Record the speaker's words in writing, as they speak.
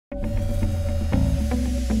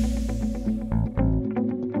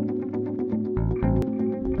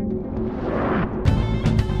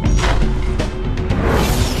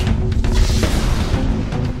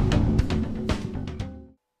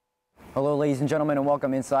Ladies and gentlemen, and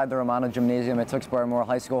welcome inside the Romano Gymnasium at Tewksbury Memorial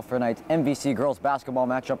High School for tonight's MVC girls basketball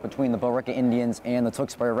matchup between the Billerica Indians and the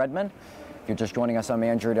Tewksbury Redmen. If you're just joining us, I'm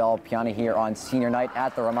Andrew Del Piana here on senior night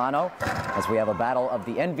at the Romano as we have a battle of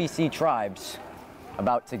the MVC tribes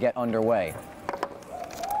about to get underway.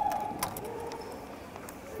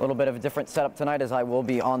 A little bit of a different setup tonight as I will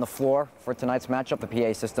be on the floor for tonight's matchup. The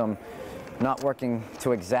PA system not working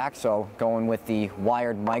to exact, so going with the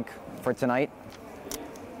wired mic for tonight.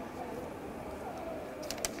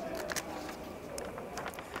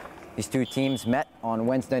 These two teams met on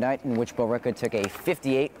Wednesday night, in which Billerica took a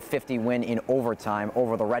 58-50 win in overtime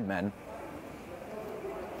over the Redmen.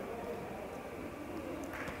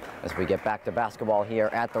 As we get back to basketball here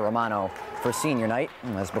at the Romano for senior night.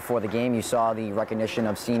 As before the game, you saw the recognition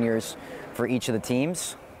of seniors for each of the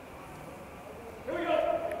teams.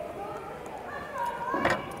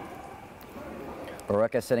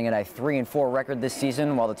 Billerica sitting at a 3-4 record this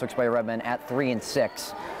season, while the Tewksbury Redmen at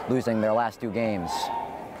 3-6, losing their last two games.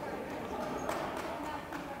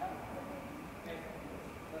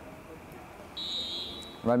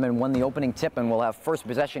 Redmen won the opening tip and will have first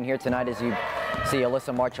possession here tonight as you see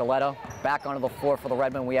Alyssa Marcelletta back onto the floor for the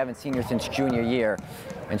Redmen. We haven't seen her since junior year,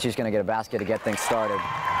 and she's going to get a basket to get things started.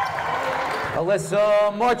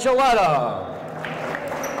 Alyssa Marcelletta.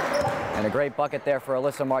 And a great bucket there for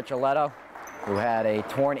Alyssa Marcelletta, who had a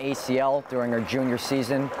torn ACL during her junior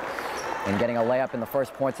season, and getting a layup in the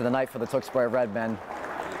first points of the night for the Tewksbury Redmen.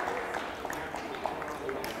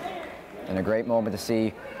 And a great moment to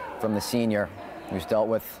see from the senior, who's dealt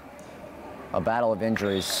with a battle of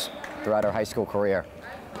injuries throughout her high school career.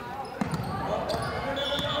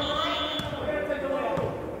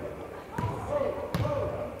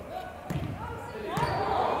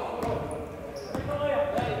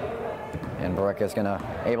 And Billerica is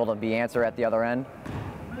able to be answer at the other end.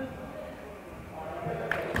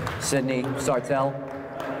 Sydney Sartell.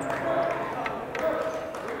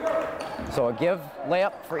 So a give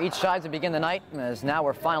layup for each side to begin the night, as now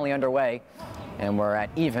we're finally underway. And we're at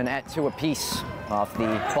even at 2 apiece off the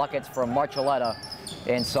buckets from Marcelletta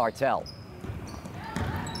and Sartell.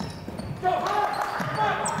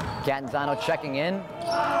 Catanzano checking in.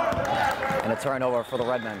 And a turnover for the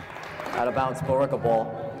Redmen. Out of bounds, Billerica ball.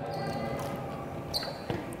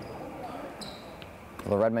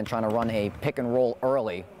 The Redmen trying to run a pick and roll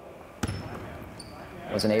early.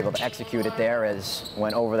 Wasn't able to execute it there as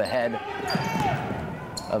went over the head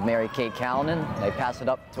of Mary Kate Callanan. They pass it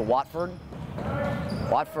up to Watford.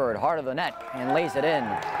 Watford, heart of the net, and lays it in.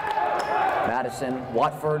 Madison,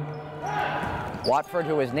 Watford. Watford,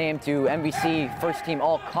 who was named to MVC First Team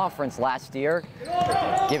All-Conference last year,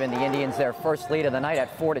 giving the Indians their first lead of the night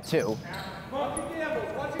at 4-2.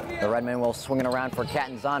 The Redmen will swing it around for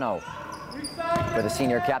Catanzano for the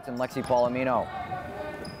senior captain, Lexi Palomino.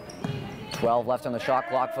 12 left on the shot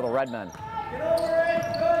clock for the Redmen.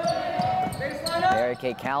 Mary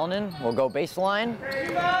Kate Callanan will go baseline.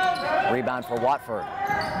 Rebound for Watford.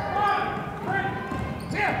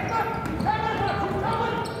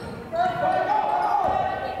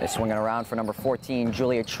 They swing it around for number 14,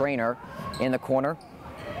 Julia Traynor, in the corner.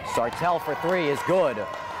 Sartell for three is good.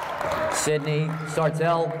 Sydney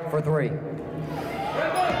Sartell for three.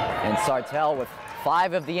 And Sartell with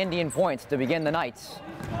 5 of the Indian points to begin the night,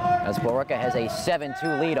 as Billerica has a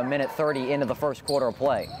 7-2 lead a minute 30 into the first quarter of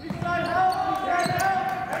play.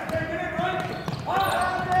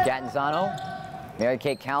 Catanzano, Mary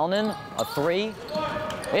Kate Callanan, a three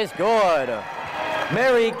is good.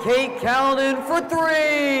 Mary Kate Callanan for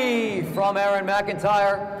three from Erin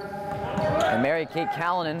McIntyre. And Mary Kate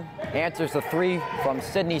Callanan answers the three from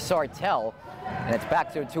Sydney Sartell. And it's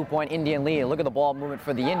back to a 2-point Indian lead. Look at the ball movement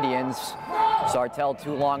for the Indians. Sartell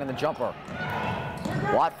too long in the jumper.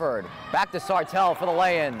 Watford back to Sartell for the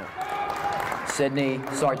lay-in. Sydney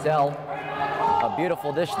Sartell. A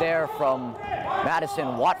beautiful dish there from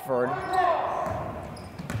Madison Watford.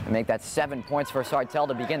 And make that 7 points for Sartell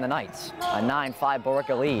to begin the night. A 9-5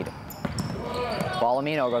 Billerica lead.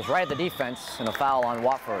 Palomino goes right at the defense, and a foul on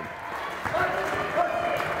Watford.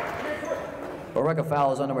 Billerica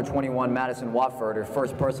foul is on number 21, Madison Watford, her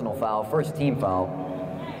first personal foul, first team foul.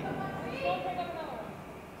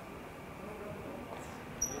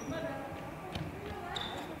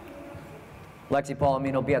 Lexi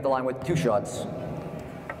Palomino will be at the line with 2 shots.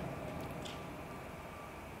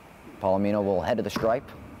 Palomino will head to the stripe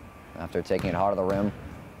after taking it hard of the rim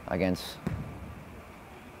against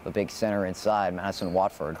the big center inside, Madison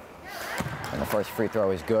Watford. And the first free throw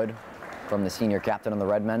is good from the senior captain of the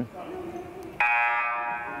Redmen.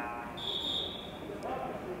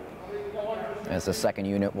 As the second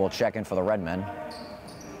unit will check in for the Redmen.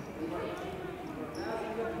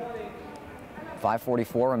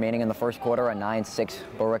 5:44 remaining in the first quarter, a 9-6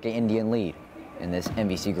 Billerica Indian lead in this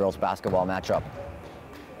MVC girls basketball matchup.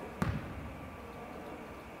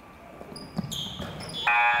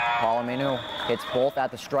 Palomino hits both at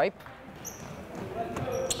the stripe,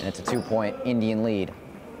 and it's a 2-point Indian lead.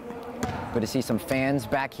 Good to see some fans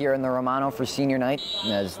back here in the Romano for senior night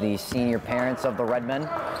as the senior parents of the Redmen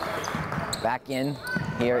back in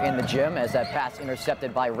here in the gym as that pass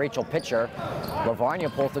intercepted by Rachel Pitcher. Lavarnia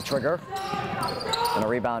pulls the trigger. And a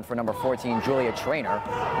rebound for number 14, Julia Trainer,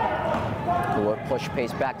 who will push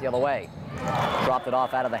pace back the other way. Dropped it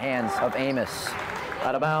off out of the hands of Amos.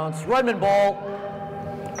 Out of bounds, Redmond ball.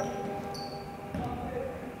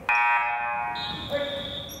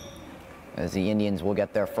 As the Indians will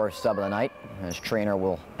get their first sub of the night, as Trainer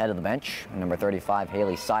will head to the bench. Number 35,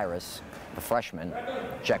 Haley Cyrus, the freshman,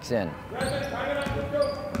 checks in.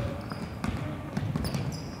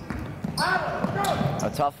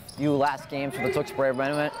 A tough few last games for the Tewksbury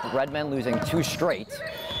Redmen, losing 2 straight.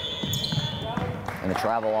 And the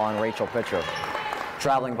travel on Rachel Pitcher.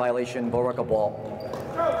 Traveling violation, Billerica ball.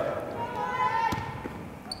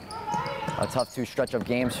 A tough 2 stretch of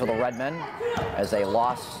games for the Redmen as they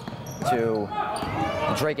lost to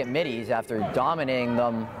Drake at Middies after dominating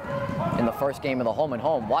them in the first game of the home and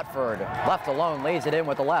home. Watford left alone, lays it in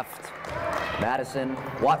with the left. Madison,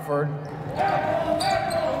 Watford,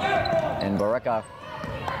 and Billerica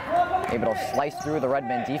able to slice through the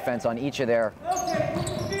Redmen defense on each of their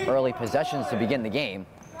early possessions to begin the game.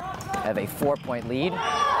 Have a 4-point lead.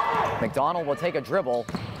 McDonald will take a dribble.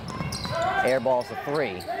 Air balls a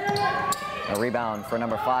 3. A rebound for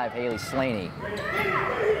number 5, Haley Slaney.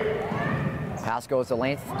 Pass goes the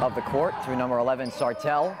length of the court to number 11,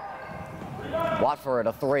 Sartell. Watford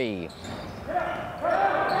a 3.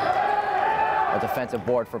 A defensive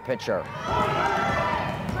board for Pitcher.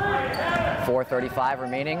 4:35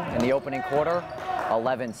 remaining in the opening quarter.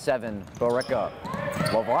 11-7 Billerica.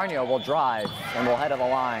 Lavarnia will drive and will head to the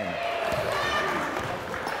line.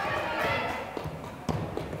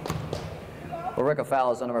 Billerica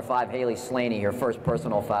fouls on number 5, Haley Slaney, her first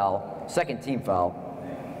personal foul, second team foul.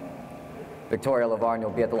 Victoria Lavarnia will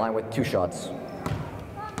be at the line with 2 shots.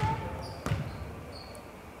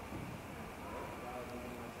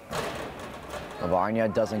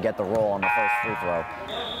 Lavarnia doesn't get the roll on the first free throw.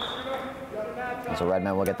 And so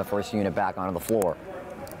Redmen will get the first unit back onto the floor.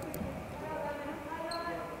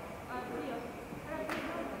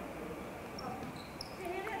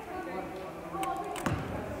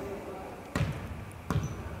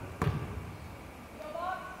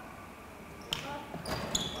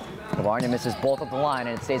 Lavarnia misses both at the line,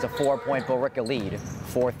 and it stays a 4-point Billerica lead.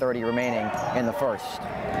 4:30 remaining in the first.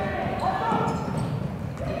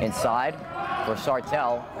 Inside for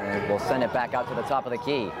Sartell, and we'll send it back out to the top of the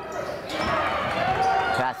key.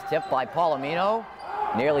 Pass tipped by Palomino,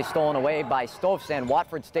 nearly stolen away by Stovsand.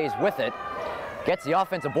 Watford stays with it, gets the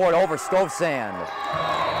offensive board over Stovsand.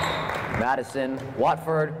 Madison,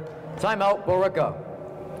 Watford, timeout, Billerica.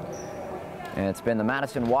 And it's been the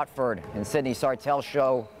Madison, Watford, and Sydney Sartell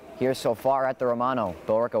show here so far at the Romano.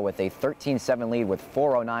 Billerica with a 13-7 lead with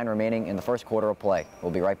 4:09 remaining in the first quarter of play.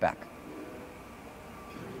 We'll be right back.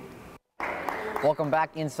 Welcome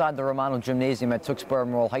back inside the Romano Gymnasium at Tewksbury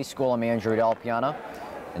Memorial High School. I'm Andrew Del Piana.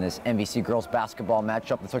 In this MVC girls basketball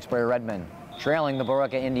matchup, the Tewksbury Redmen trailing the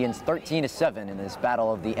Billerica Indians 13-7 in this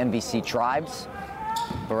battle of the MVC tribes.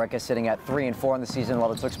 Billerica sitting at 3-4 in the season, while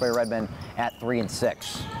the Tewksbury Redmen at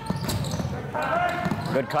 3-6.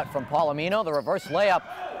 Good cut from Palomino, the reverse layup.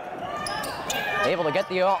 Able to get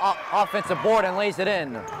the offensive board and lays it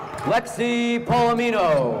in. Lexi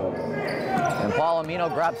Palomino. And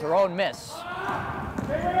Palomino grabs her own miss.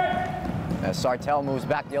 As Sartell moves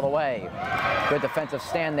back the other way. Good defensive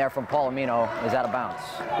stand there from Palomino, is out of bounds.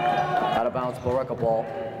 Out of bounds, Billerica ball.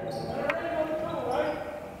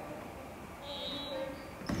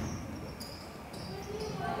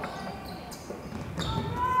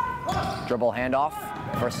 Dribble handoff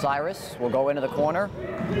for Cyrus, will go into the corner.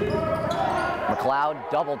 McLeod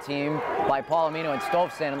double team by Palomino and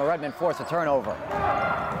Stovsand, and the Redmen force a turnover.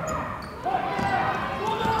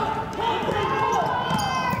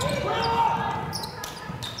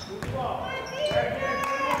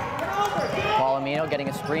 Palomino getting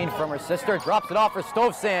a screen from her sister, drops it off for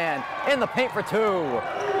Stovsand, in the paint for 2.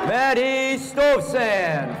 Maddie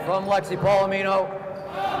Stovsand from Lexi Palomino.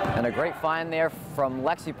 And a great find there from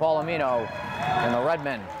Lexi Palomino, and the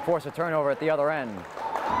Redmen force a turnover at the other end.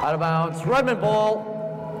 Out of bounds, Redmen ball.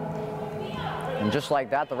 And just like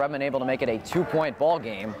that, the Redmen able to make it a 2-point ball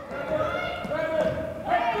game.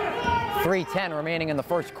 3:10 remaining in the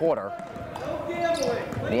first quarter.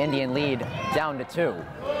 The Indian lead down to 2.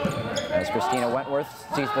 As Christina Wentworth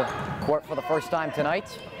sees the court for the first time tonight.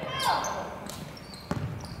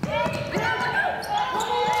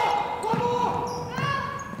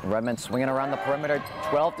 Redmond swinging around the perimeter,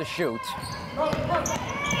 12 to shoot.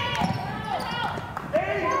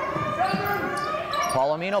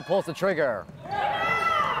 Palomino pulls the trigger.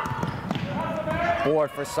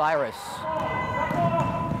 Board for Cyrus.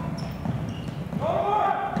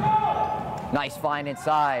 Nice find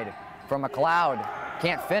inside from McLeod.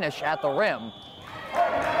 Can't finish at the rim.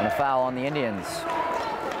 And a foul on the Indians.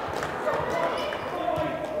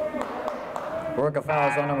 Billerica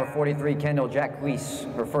fouls on number 43, Kendall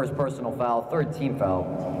Jacquees. Her first personal foul, third team foul.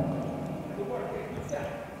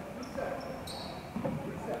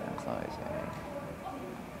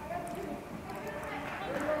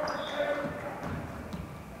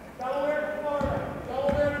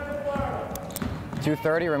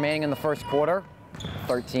 2:30 remaining in the first quarter.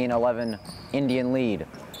 13-11 Indian lead.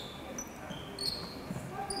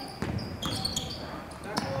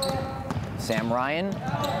 Sam Ryan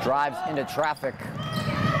drives into traffic,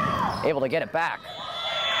 able to get it back.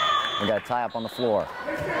 We got a tie up on the floor.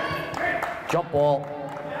 Jump ball.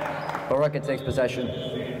 Billerica takes possession.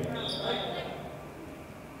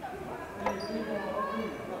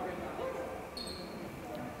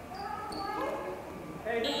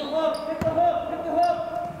 Hey, hit the hook, hit the hook, hit the hook.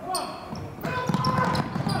 Come on.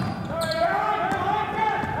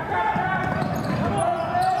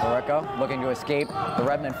 Billerica looking to escape the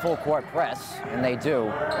Redmond full court press, and they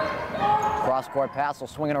do. Cross court pass will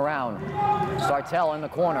swing it around. Sartell in the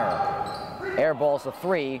corner. Air balls the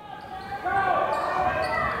three.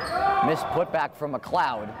 Missed putback from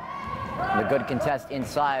McLeod. The good contest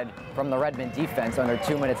inside from the Redmond defense under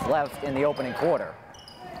 2 minutes left in the opening quarter.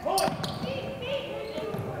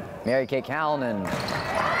 Mary Kate Callanan.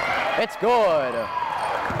 It's good.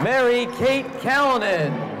 Mary Kate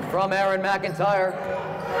Callanan from Erin McIntyre.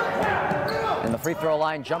 And the free throw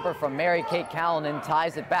line jumper from Mary Kate Callanan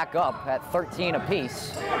ties it back up at 13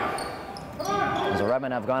 apiece. As the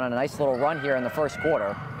Redmen have gone on a nice little run here in the first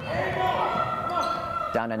quarter.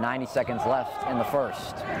 Down to 90 seconds left in the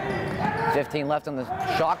first. 15 left on the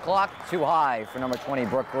shot clock. Too high for number 20,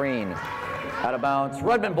 Brooke Green. Out of bounds.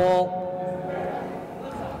 Redmond ball.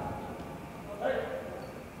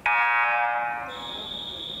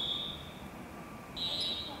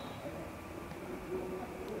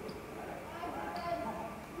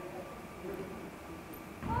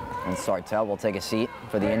 And Sartell will take a seat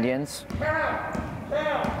for the Indians.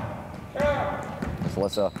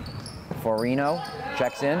 Alyssa Forino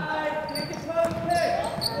checks in.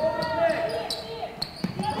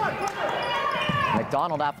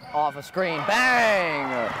 McDonald off a screen.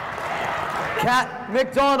 Bang! Kat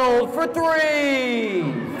McDonald for three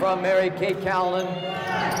from Mary Kate Callanan.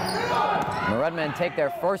 The Redmen take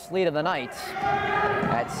their first lead of the night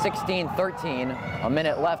at 16-13. A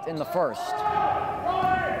minute left in the first.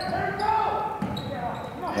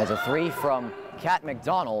 There's a three from Kat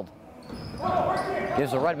McDonald.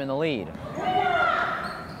 Gives the Redmen the lead.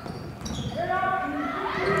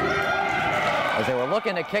 As they were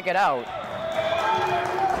looking to kick it out.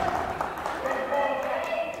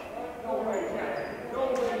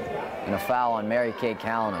 And a foul on Mary Kate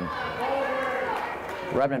Callanan.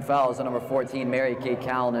 Redmond fouls on number 14, Mary Kate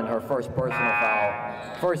Callanan, her first personal foul,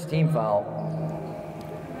 first team foul.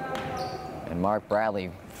 And Mark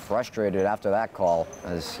Bradley frustrated after that call,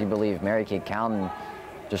 as he believed Mary Kate Callanan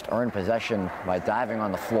just earned possession by diving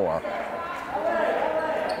on the floor.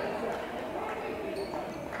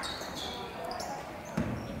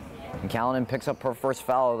 And Callanan picks up her first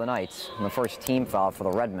foul of the night, and the first team foul for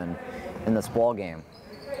the Redmen in this ball game.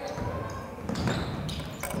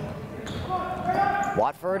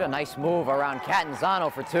 Watford, a nice move around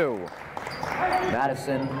Catanzano for two.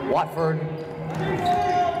 Madison, Watford,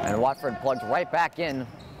 and Watford plugged right back in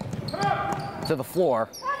to the floor,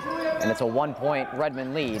 and it's a 1-point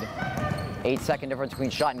Redmond lead. 8-second difference between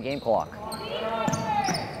shot and game clock.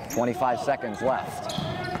 25 seconds left.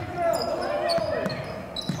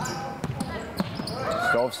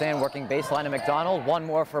 Stovsand working baseline to McDonald. One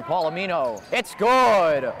more for Palomino. It's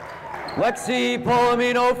good. Lexi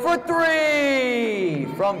Palomino for three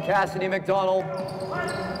from Cassidy McDonald.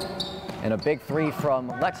 And a big three from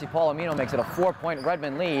Lexi Palomino makes it a 4-point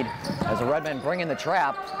Redmond lead as the Redmen bring in the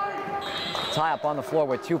trap. Tie up on the floor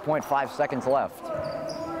with 2.5 seconds left.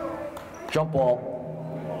 Jump ball.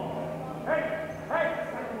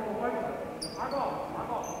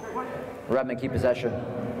 Redmen keep possession.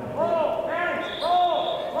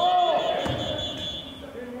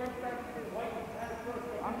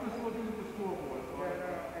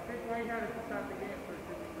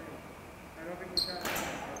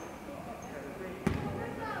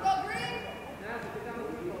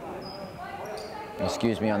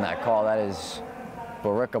 Excuse me on that call. That is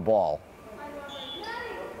Billerica ball.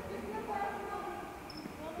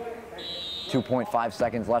 2.5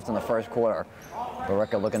 seconds left in the first quarter.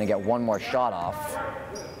 Billerica looking to get one more shot off.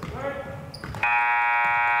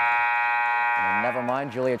 And never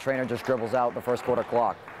mind, Julia Traynor just dribbles out the first quarter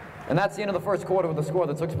clock. And that's the end of the first quarter with the score.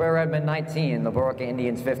 The Tewksbury Redmen 19, the Billerica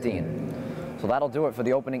Indians 15. So that'll do it for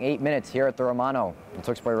the opening 8 minutes here at the Romano. The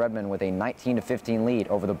Tewksbury Redmen with a 19-15 lead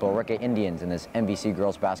over the Billerica Indians in this MVC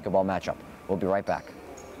girls basketball matchup. We'll be right back.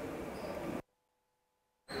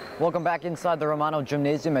 Welcome back inside the Romano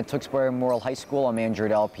Gymnasium at Tewksbury Memorial High School. I'm Andrew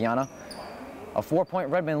Del Piana. A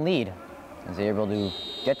 4-point Redmen lead as they're able to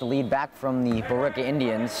get the lead back from the Billerica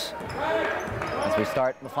Indians as we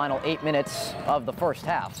start the final 8 minutes of the first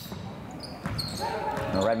half.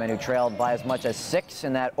 The Redmen, who trailed by as much as 6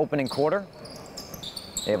 in that opening quarter,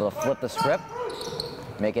 able to flip the script,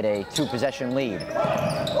 make it a 2-possession lead.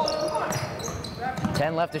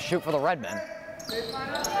 10 left to shoot for the Redmen.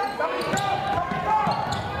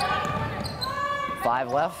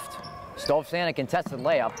 5 left. Stovsan, a contested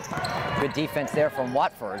layup. Good defense there from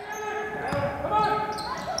Watford.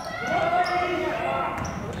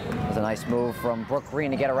 There's a nice move from Brooke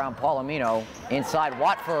Green to get around Palomino. Inside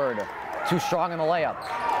Watford, too strong in the layup.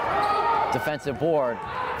 Defensive board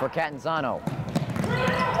for Catanzano.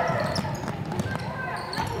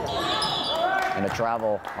 And a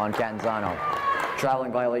travel on Catanzano.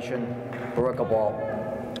 Traveling violation, Billerica ball.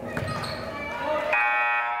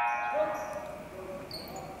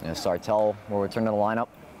 And Sartell will return to the lineup.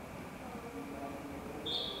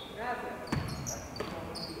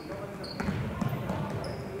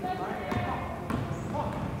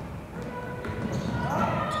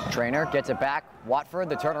 Traynor gets it back. Watford,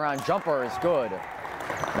 the turnaround jumper is good.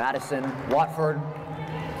 Madison, Watford,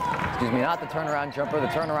 excuse me, not the turnaround jumper, the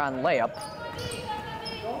turnaround layup.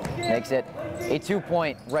 Makes it a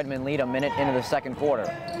 2-point Redmen lead a minute into the second quarter.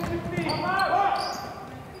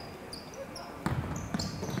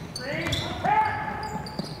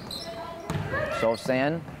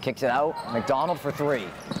 Stovsan kicks it out. McDonald for 3.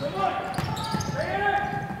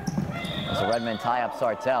 As the Redmen tie up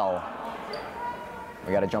Sartell.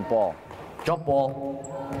 We got a jump ball. Jump ball.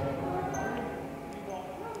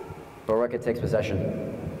 Billerica takes possession.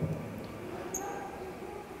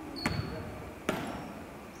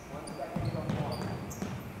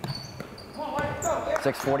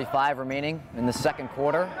 .6:45 remaining in the second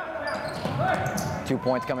quarter. 2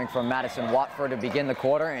 points coming from Madison Watford to begin the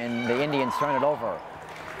quarter, and the Indians turn it over.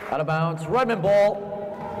 Out of bounds, Redmen ball.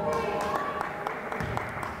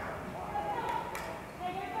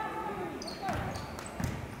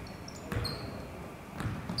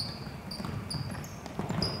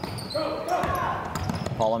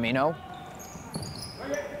 Palomino.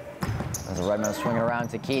 As the Redmen swinging around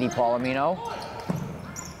to Katie Palomino.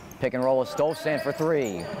 Pick and roll with Stovsan for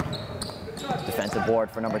 3. Defensive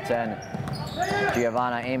board for number 10,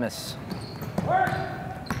 Giovanna Amos.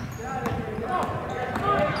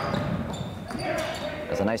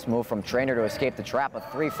 There's a nice move from Traynor to escape the trap. A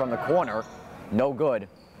 3 from the corner. No good.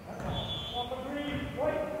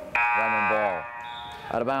 Redmen ball.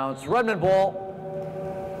 Out of bounds. Redmen ball.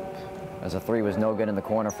 As a 3 was no good in the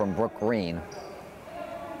corner from Brooke Green.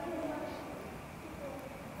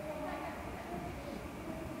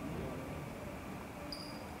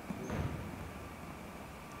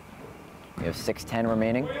 We have 6:10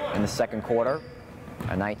 remaining in the second quarter.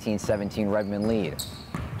 A 19-17 Redmen lead.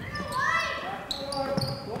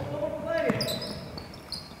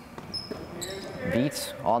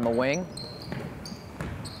 Beats on the wing.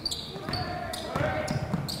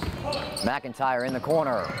 McIntyre in the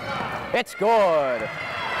corner. It's good.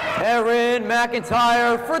 Erin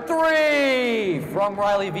McIntyre for 3 from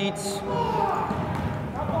Riley Beats.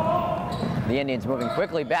 The Indians moving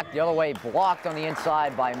quickly back the other way, blocked on the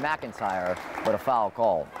inside by McIntyre, but a foul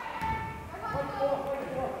called.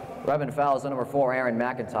 Redmen fouls on number 4, Erin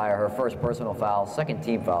McIntyre, her first personal foul, second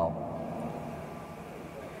team foul.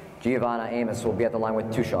 Giovanna Amos will be at the line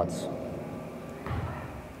with 2 shots.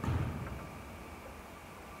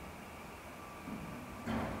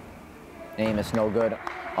 Amos no good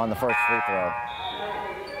on the first free throw.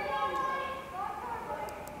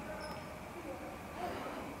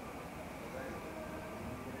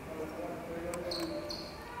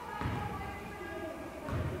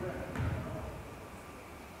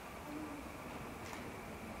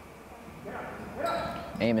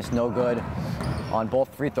 Amos no good on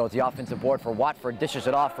both free throws. The offensive board for Watford dishes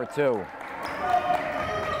it off for 2.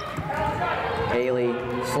 Haley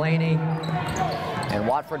Slaney. And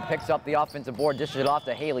Watford picks up the offensive board, dishes it off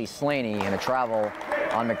to Haley Slaney, and a travel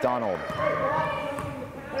on McDonald.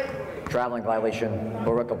 Traveling violation,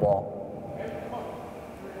 Billerica ball.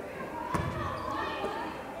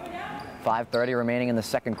 5:30 remaining in the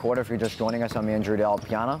second quarter. If you're just joining us, I'm Andrew Del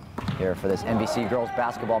Piana here for this NBC girls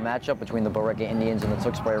basketball matchup between the Billerica Indians and the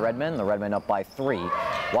Tewksbury Redmen. The Redmen up by 3.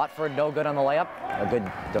 Watford no good on the layup. A good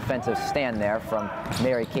defensive stand there from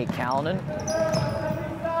Mary Kate Callanan.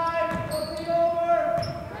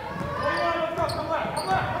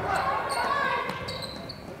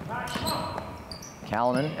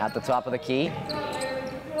 Callanan at the top of the key.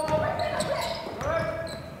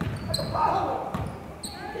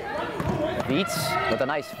 Beats with a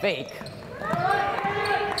nice fake.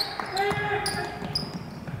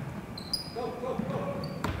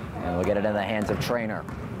 And we'll get it in the hands of Trainer.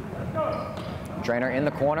 Trainer in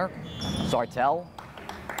the corner. Sartell.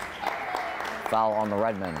 Foul on the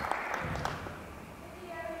Redmen.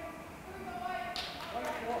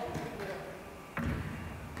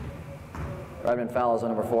 Redmen fouls on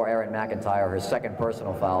number 4, Erin McIntyre, her second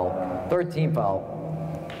personal foul. Third team foul.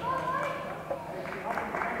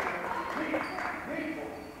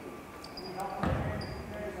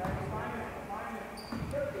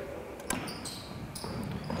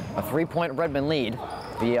 A 3-point Redmen lead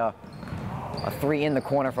via a 3 in the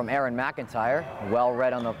corner from Erin McIntyre. Well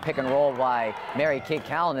read on the pick and roll by Mary Kate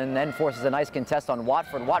Callanan, then forces a nice contest on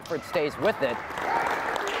Watford. Watford stays with it,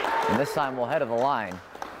 and this time will head of the line.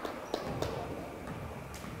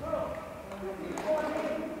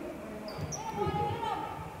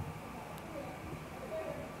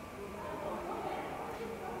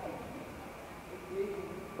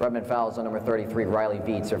 Redmen fouls on number 33, Riley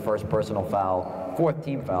Veets, her first personal foul. Fourth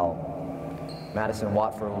team foul. Madison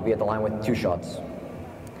Watford will be at the line with 2 shots.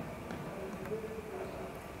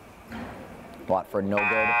 Watford no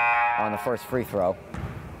good on the first free throw.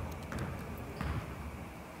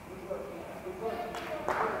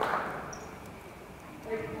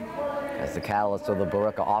 As the catalyst of the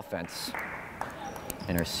Billerica offense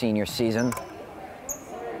in her senior season.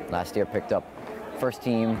 Last year picked up first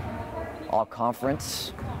team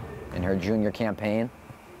all-conference in her junior campaign.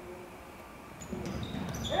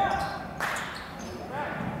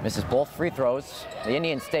 Misses both free throws. The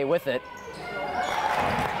Indians stay with it.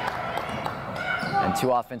 And 2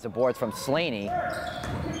 offensive boards from Slaney.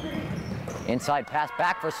 Inside pass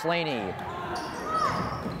back for Slaney.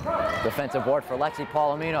 Defensive board for Lexi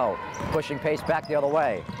Palomino. Pushing pace back the other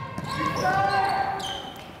way.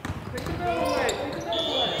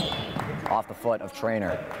 Off the foot of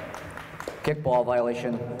Trainer. Kickball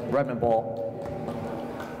violation, Redmen ball.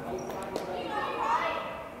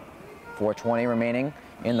 4:20 remaining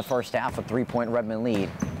in the first half, a 3-point Redmen lead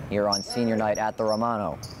here on senior night at the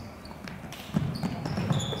Romano.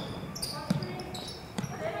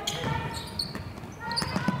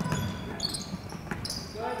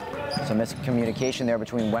 Some miscommunication there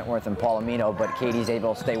between Wentworth and Palomino, but Katie's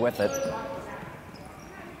able to stay with it.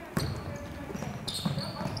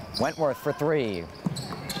 Wentworth for 3.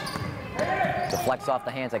 Deflects off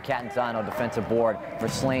the hands of Catanzano, defensive board for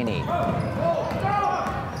Slaney.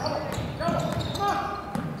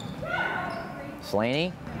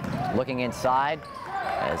 Slaney looking inside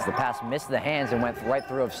as the pass missed the hands and went right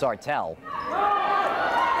through of Sartell.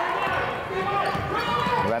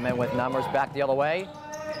 Redmen with numbers back the other way.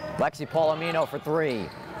 Lexi Palomino for 3.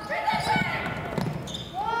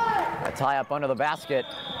 A tie up under the basket.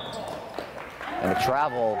 And a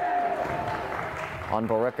travel on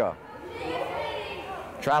Billerica.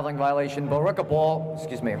 Traveling violation, Billerica ball,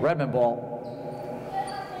 Redmen ball.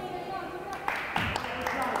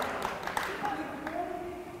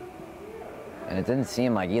 And it didn't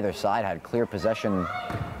seem like either side had clear possession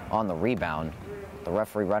on the rebound. The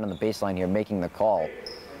referee right on the baseline here making the call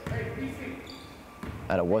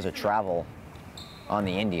that it was a travel on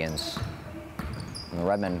the Indians. And the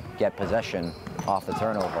Redmen get possession off the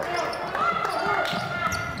turnover.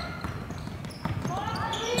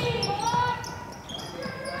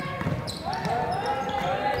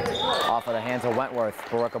 Off of the hands of Wentworth,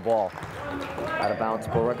 Billerica ball. Out of bounds,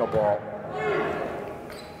 Billerica ball.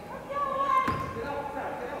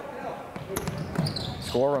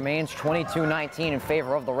 Score remains 22-19 in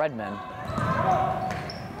favor of the Redmen.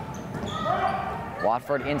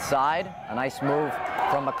 Watford inside, a nice move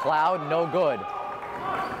from McLeod, no good.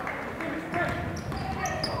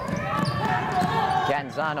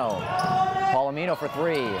 Catanzano, Palomino for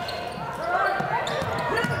 3.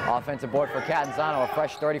 Offensive board for Catanzano, a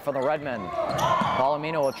fresh 30 for the Redmen.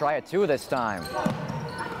 Palomino will try a 2 this time.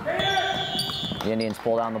 The Indians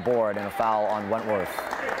pull down the board and a foul on Wentworth.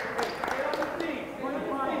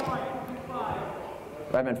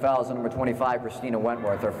 Redmen fouls on number 25, Christina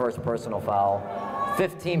Wentworth, her first personal foul.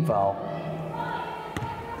 15 foul.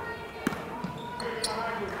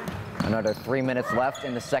 Another 3 minutes left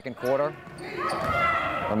in the second quarter.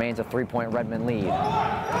 Remains a 3-point Redmond lead.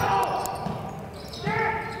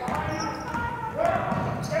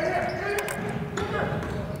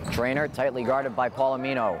 Trainer tightly guarded by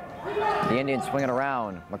Palomino. The Indians swing it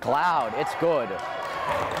around. McLeod, it's good.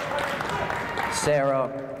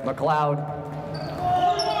 Sarah McLeod.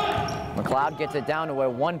 McLeod gets it down to a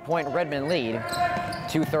 1-point Redmond lead.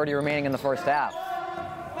 2:30 remaining in the first half.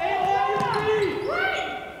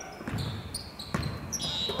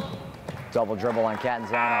 Double dribble on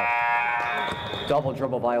Catanzano. Double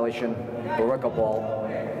dribble violation. Billerica ball.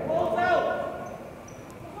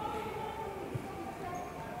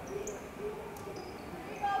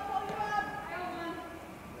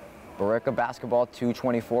 Billerica basketball,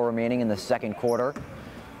 2:24 remaining in the second quarter.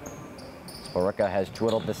 Billerica has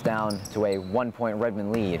twiddled this down to a 1-point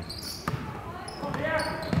Redmond lead.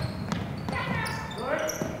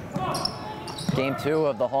 Game 2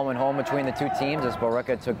 of the home and home between the two teams as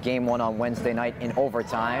Billerica took game 1 on Wednesday night in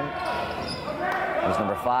overtime. It was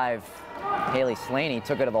number 5, Haley Slaney,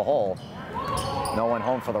 took it to the hole. No one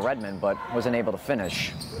home for the Redmond, but wasn't able to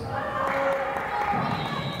finish.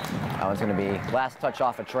 That one's going to be last touch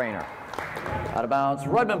off a Trainer. Out of bounds,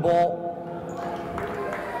 Redmond ball.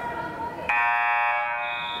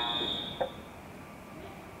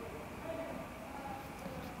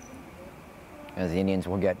 As the Indians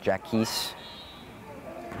will get Jackie's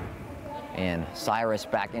and Cyrus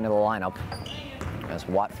back into the lineup as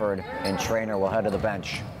Watford and Trainer will head to the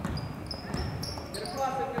bench.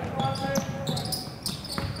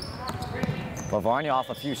 Lavarnia off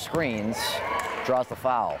a few screens, draws the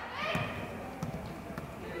foul.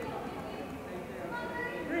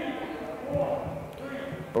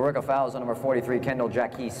 Billerica fouls on number 43, Kendall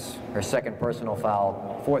Jackie's, her second personal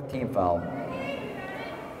foul, 4th team foul.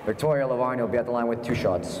 Victoria Lavarnia will be at the line with 2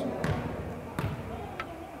 shots.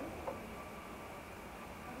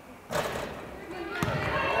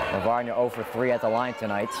 Lavarnia 0 for 3 at the line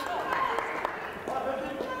tonight.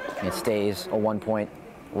 It stays a 1-point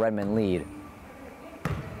Redmond lead.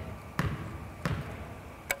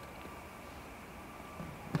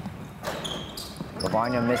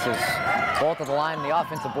 Lavarnia misses both of the line on the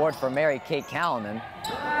offensive board for Mary Kate Callanan.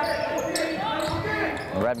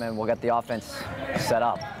 Redmond will get the offense set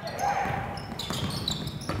up.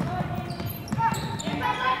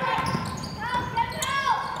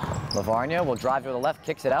 Lavarnia will drive to the left,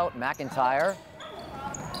 kicks it out. McIntyre,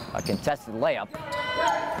 a contested layup.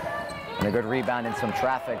 And a good rebound in some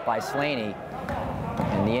traffic by Slaney.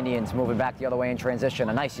 And the Indians moving back the other way in transition.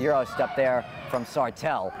 A nice Euro step there from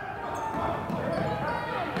Sartell.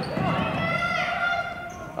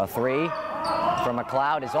 A 3 from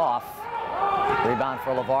McLeod is off. Rebound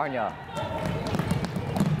for Lavarnia.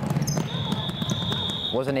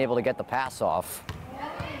 Wasn't able to get the pass off.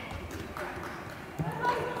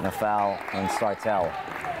 And a foul on Sartell.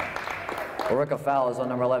 Billerica foul is on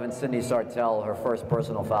number 11, Cindy Sartell, her first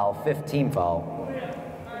personal foul, 5th team foul.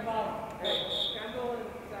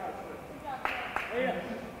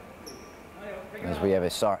 As we have a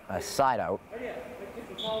side out.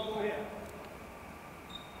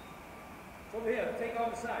 Over here, take on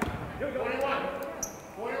the side. Here we go.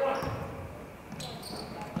 41.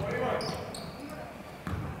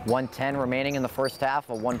 1:10 remaining in the first half,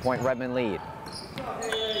 a 1-point Redmond lead.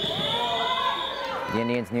 The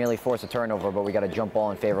Indians nearly force a turnover, but we got a jump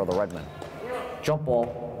ball in favor of the Redmond. Jump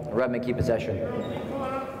ball, Redmond keep possession.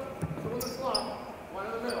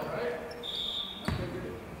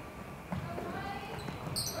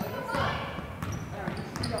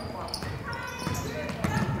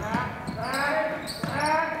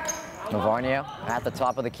 'Lavarnia at the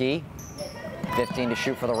top of the key. 15 to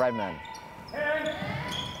shoot for the Redmen.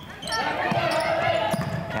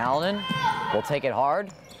 Callanan will take it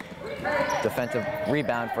hard. Defensive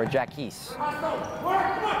rebound for Jackie's.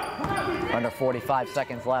 Under 45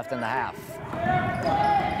 seconds left in the half.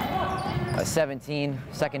 A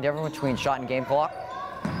 17-second difference between shot and game clock.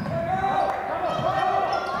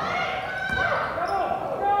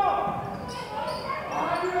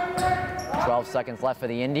 Seconds left for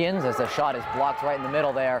the Indians as the shot is blocked right in the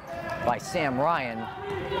middle there by Sam Ryan.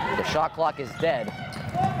 The shot clock is dead.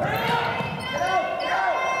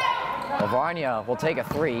 Lavarnia will take a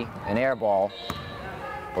 3, an air ball.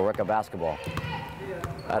 Billerica basketball.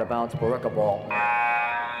 Out of bounds, Billerica ball.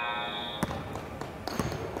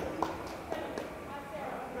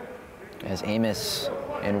 As Amos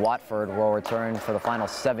and Watford will return for the final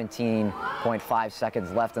 17.5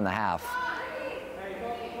 seconds left in the half.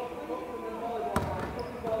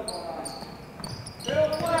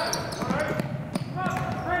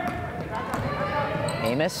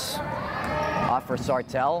 Amos Off for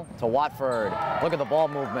Sartell to Watford. Look at the ball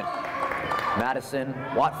movement. Madison,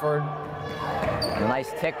 Watford. A nice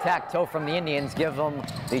tic-tac-toe from the Indians give them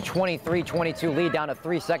the 23-22 lead down to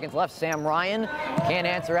 3 seconds left. Sam Ryan can't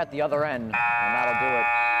answer at the other end, and that'll do it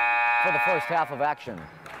for the first half of action.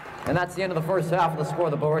 And that's the end of the first half of the score.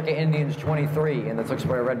 The Billerica Indians 23 and the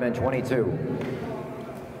Tewksbury Redmen 22.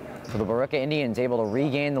 So the Billerica Indians able to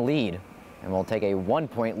regain the lead and will take a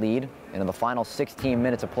 1-point lead into the final 16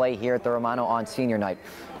 minutes of play here at the Romano on senior night.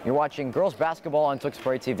 You're watching girls basketball on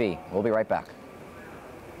Tewksbury TV. We'll be right back.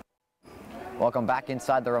 Welcome back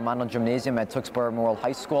inside the Romano Gymnasium at Tewksbury Memorial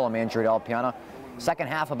High School. I'm Andrew Delpiana. Second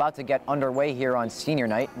half about to get underway here on senior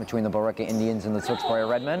night between the Billerica Indians and the Tewksbury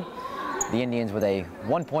Redmen. The Indians with a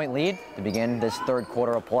 1-point lead to begin this third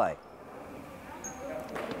quarter of play.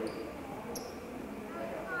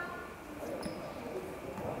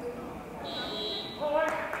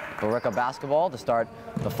 Billerica basketball to start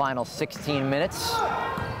the final 16 minutes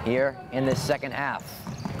here in this second half.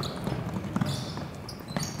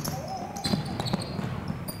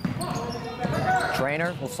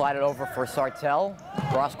 Trainer will slide it over for Sartell.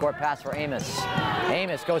 Cross-court pass for Amos.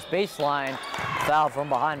 Amos goes baseline. Foul from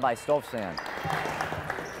behind by Stovsand.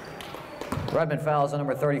 Redmond fouls on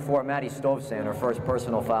number 34, Maddie Stovsand, her first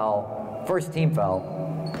personal foul, first team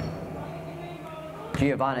foul.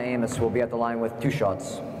 Giovanna Amos will be at the line with 2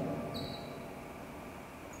 shots.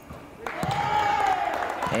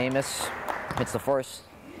 Amos hits the first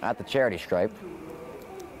at the charity stripe.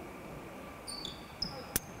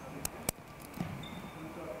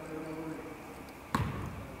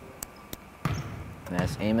 And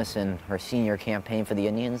that's Amos in her senior campaign for the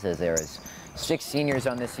Indians, as there is 6 seniors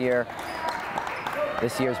on this year's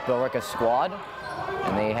Billerica squad,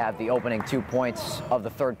 and they have the opening 2 points of the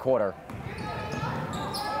third quarter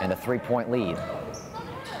and a 3-point lead.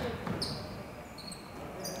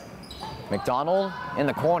 McDonald in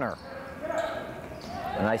the corner.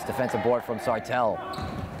 A nice defensive board from Sartell.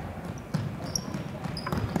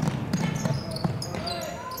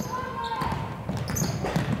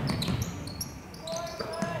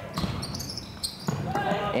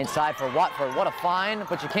 Inside for Watford, what a find,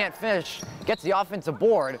 but you can't finish. Gets the offensive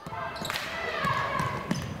board.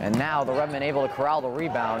 And now the Redmen able to corral the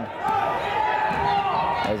rebound,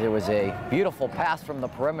 as it was a beautiful pass from the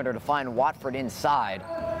perimeter to find Watford inside.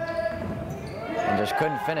 And just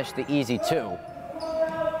couldn't finish the easy 2.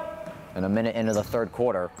 And a minute into the third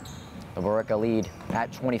quarter, the Billerica lead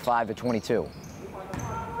at 25-22.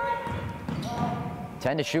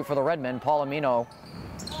 10 to shoot for the Redmen. Palomino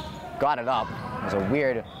got it up. It was a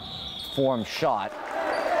weird form shot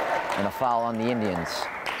and a foul on the Indians.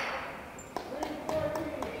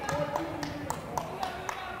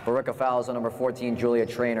 Billerica fouls on number 14, Julia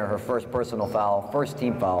Trainer, her first personal foul, first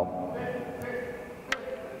team foul.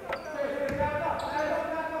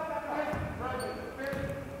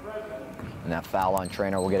 And that foul on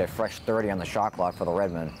Trainer will get a fresh 30 on the shot clock for the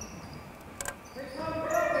Redmen.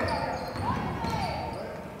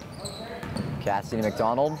 Cassidy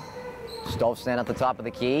McDonald, Stovsand at the top of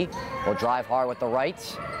the key, will drive hard with the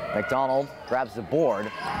right. McDonald grabs the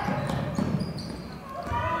board.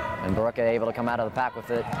 And Billerica able to come out of the pack with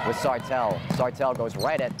it with Sartell. Sartell goes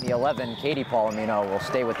right at the 11. Katie Palomino will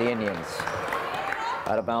stay with the Indians.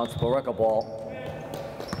 Out of bounds, Billerica ball.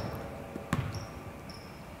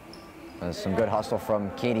 There's some good hustle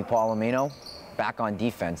from Katie Palomino. Back on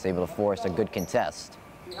defense, able to force a good contest.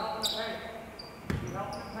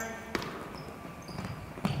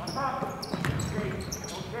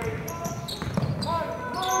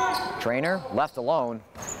 Trainer left alone.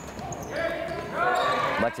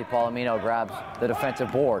 Lexi Palomino grabs the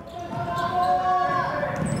defensive board.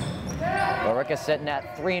 Billerica sitting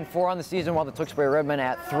at 3-4 on the season, while the Tewksbury Redmen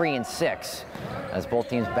at 3-6. As both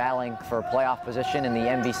teams battling for playoff position in the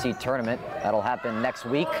MVC tournament. That'll happen next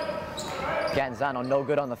week. Gatanzano no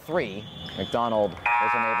good on the 3. McDonald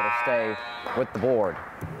wasn't able to stay with the board.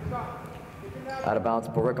 Out of bounds,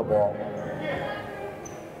 Billerica ball.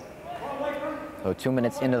 So 2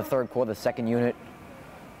 minutes into the third quarter, the second unit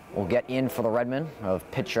will get in for the Redmen of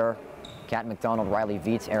pitcher Kat McDonald, Riley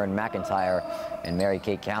Viets, Erin McIntyre, and Mary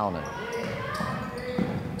Kate Callanan.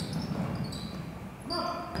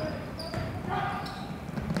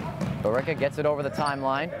 Billerica gets it over the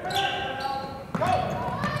timeline.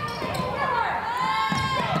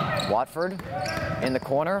 Watford in the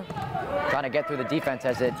corner, trying to get through the defense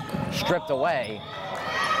as it stripped away.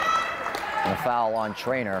 And a foul on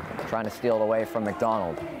Trainer, trying to steal it away from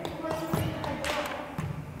McDonald.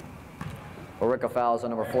 Billerica fouls on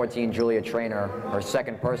number 14, Julia Trainer, her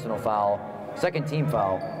second personal foul, second team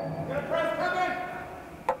foul.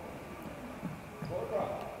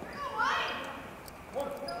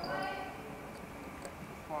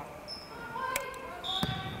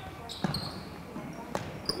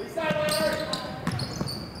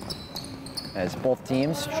 as both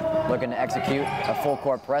teams looking to execute a full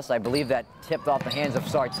court press. I believe that tipped off the hands of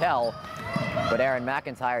Sartell, but Aaron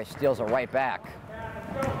McIntyre steals it right back.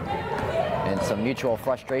 And some mutual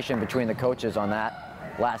frustration between the coaches on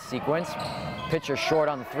that last sequence. Pitcher short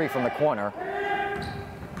on the 3 from the corner.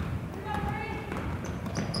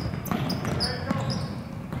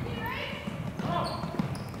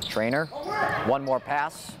 Trainer, one more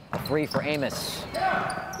pass, a 3 for Amos.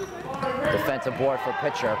 Defensive board for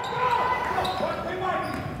pitcher.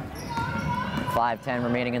 5:10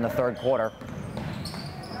 remaining in the third quarter.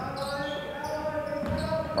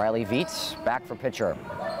 Riley Viets back for pitcher.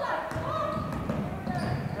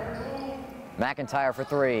 McIntyre for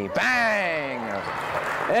 3, bang!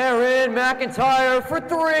 Aaron McIntyre for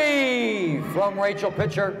 3 from Rachel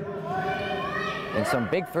pitcher. And some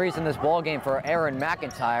big threes in this ball game for Aaron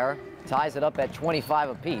McIntyre. Ties it up at 25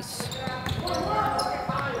 apiece.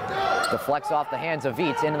 Deflects off the hands of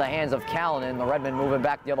Viets into the hands of Callanan. The Redmen moving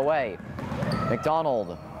back the other way.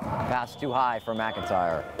 McDonald, pass too high for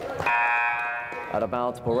McIntyre. Out of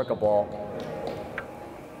bounds, Billerica ball.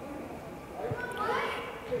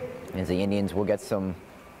 As the Indians will get some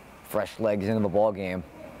fresh legs into the ball game.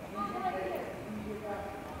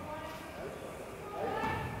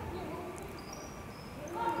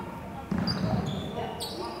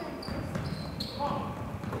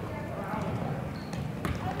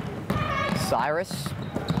 Cyrus,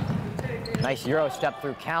 nice Euro step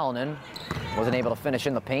through Callanan. Wasn't able to finish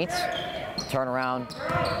in the paint. Turnaround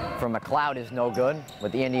from McLeod is no good,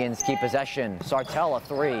 but the Indians keep possession. Sartell, a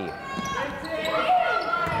 3.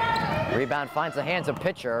 Rebound finds the hands of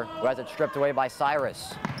pitcher, who has it stripped away by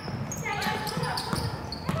Cyrus.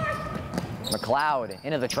 McLeod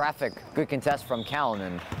into the traffic. Good contest from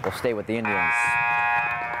Callanan. Will stay with the Indians.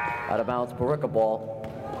 Out of bounds, Billerica ball.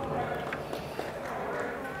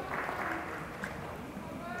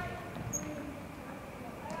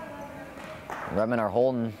 Redmen are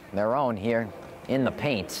holding their own here in the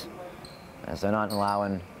paint, as they're not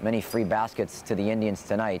allowing many free baskets to the Indians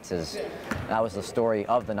tonight, as that was the story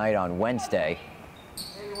of the night on Wednesday,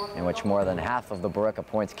 in which more than half of the Billerica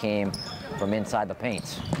points came from inside the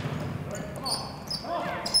paint.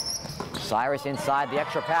 Cyrus inside, the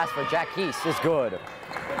extra pass for Jacquise is good.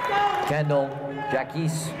 Kendall,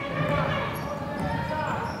 Jacquise.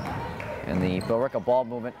 And the Billerica ball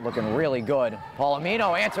movement looking really good.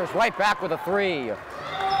 Palomino answers right back with a 3.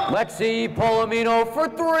 Lexi Palomino for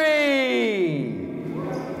 3.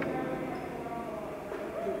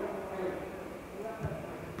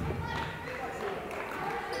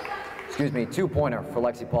 Excuse me, 2-pointer for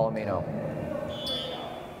Lexi Palomino.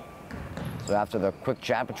 So after the quick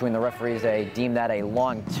chat between the referees, they deemed that a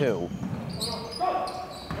long 2.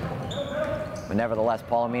 But nevertheless,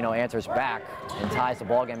 Palomino answers back and ties the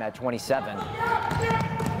ball game at 27.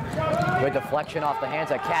 Good deflection off the hands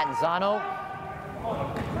of Catanzano.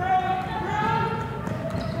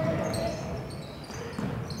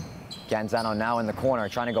 Catanzano now in the corner,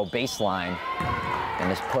 trying to go baseline, and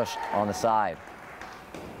is pushed on the side.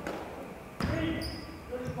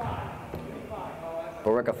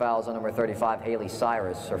 Billerica fouls on number 35, Haley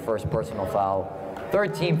Cyrus, her first personal foul.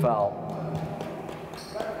 3rd team foul.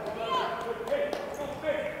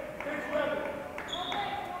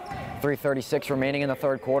 .336 remaining in the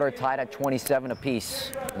third quarter, tied at 27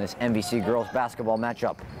 apiece in this MVC girls basketball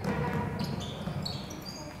matchup.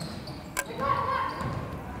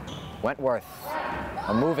 Wentworth,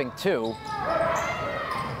 a moving 2.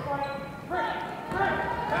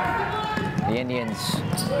 The Indians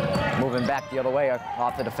moving back the other way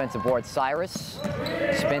off the defensive board. Cyrus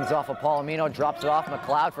spins off of Palomino, drops it off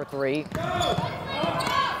McLeod for 3.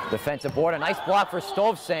 Defensive board, a nice block for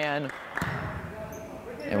Stovsan.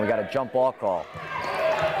 And we got a jump ball call.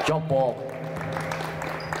 Jump ball.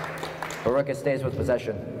 Billerica stays with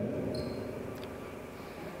possession.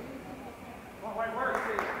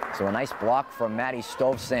 So a nice block from Maddie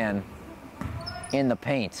Stovsan in the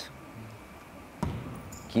paint.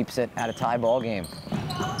 Keeps it at a tie ball game.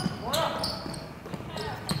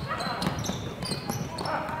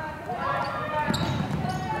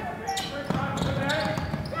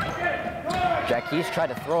 Jacquise tried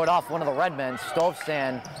to throw it off one of the Redmen.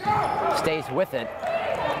 Stovsan stays with it.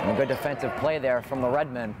 And a good defensive play there from the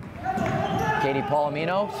Redmen. Katie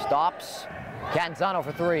Palomino stops. Catanzano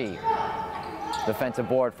for 3. Defensive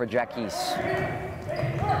board for Jacquise.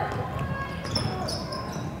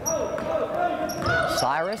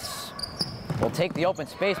 Cyrus will take the open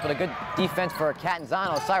space, but a good defense for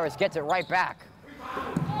Catanzano. Cyrus gets it right back.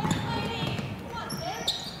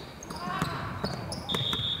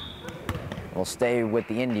 Will stay with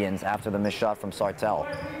the Indians after the missed shot from Sartell.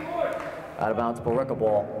 Out of bounds, Billerica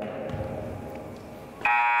ball.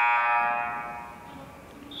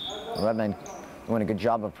 The Redmen doing a good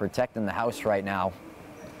job of protecting the house right now.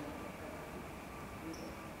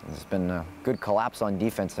 There's been a good collapse on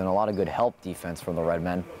defense and a lot of good help defense from the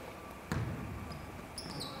Redmen.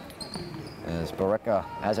 As Billerica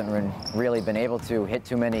hasn't really been able to hit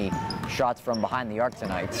too many shots from behind the arc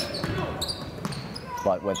tonight.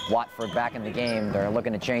 But with Watford back in the game, they're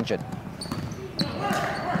looking to change it.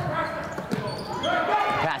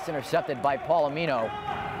 Pass intercepted by Palomino.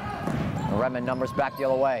 The Redmen numbers back the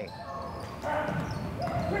other way.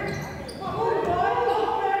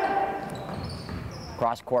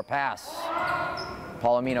 Cross-court pass.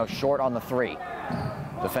 Palomino short on the 3.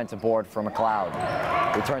 Defensive board for McLeod.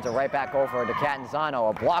 He turns it right back over to Catanzano.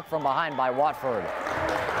 A block from behind by Watford.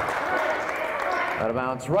 Out of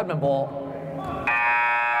bounds, Redmen ball.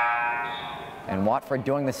 And Watford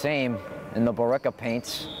doing the same in the Billerica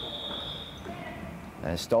paint.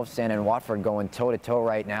 As Stovstan and Watford going toe-to-toe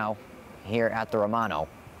right now here at the Romano.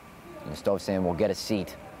 And Stovstan will get a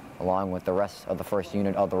seat along with the rest of the first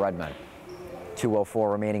unit of the Redmen.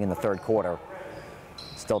 2:04 remaining in the third quarter.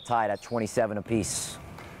 Still tied at 27 apiece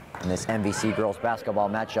in this MVC girls basketball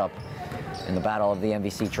matchup in the battle of the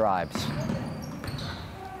MVC tribes.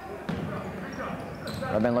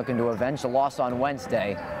 Redmen looking to avenge the loss on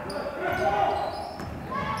Wednesday.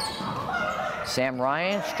 Sam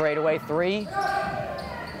Ryan, straightaway 3.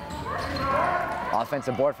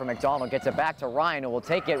 Offensive board for McDonald, gets it back to Ryan, who will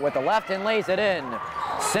take it with the left and lays it in.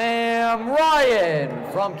 Sam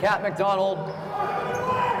Ryan from Kat McDonald.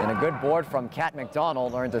 And a good board from Kat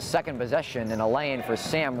McDonald earns a second possession in a lane for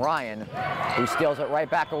Sam Ryan, who steals it right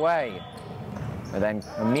back away. And then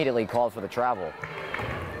immediately called for the travel.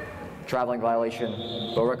 Traveling violation,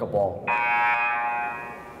 Billerica ball.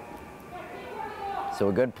 So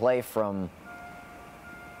a good play from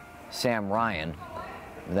Sam Ryan,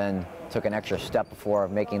 then took an extra step before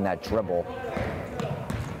making that dribble.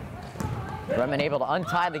 Redmen able to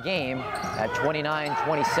untie the game at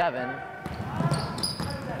 29-27.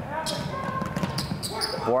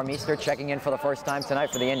 Bormeister checking in for the first time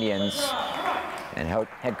tonight for the Indians. And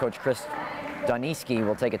head coach Chris Doniski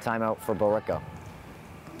will take a timeout for Billerica.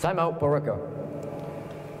 Timeout, Billerica.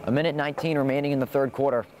 1:19 remaining in the third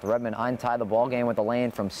quarter. The Redmen untie the ball game with a lane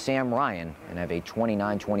from Sam Ryan and have a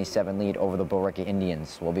 29-27 lead over the Billerica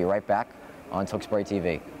Indians. We'll be right back on Tewksbury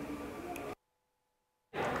TV.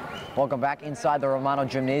 Welcome back inside the Romano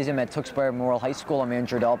Gymnasium at Tewksbury Memorial High School. I'm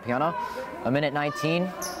Andrew Del Piana. 1:19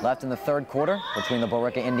 left in the third quarter between the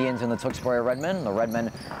Billerica Indians and the Tewksbury Redmen. The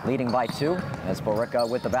Redmen leading by 2 as Billerica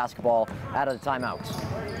with the basketball out of the timeout.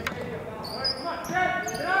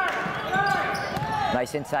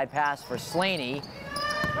 Nice inside pass for Slaney.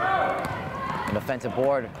 An offensive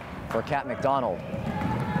board for Kat McDonald.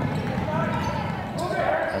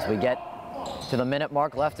 As we get to the minute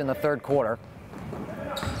mark left in the third quarter.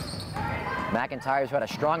 McIntyre's had a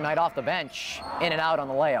strong night off the bench. In and out on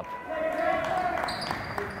the layup.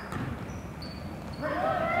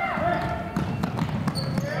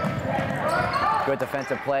 Good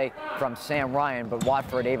defensive play from Sam Ryan, but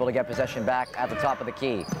Watford able to get possession back at the top of the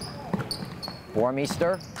key.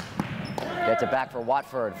 Bormeister gets it back for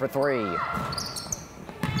Watford for 3.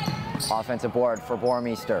 Offensive board for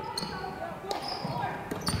Bormeister.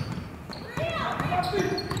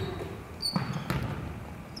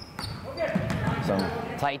 Some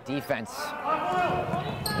tight defense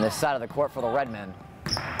on this side of the court for the Redmen.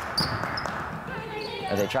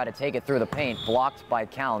 As they try to take it through the paint, blocked by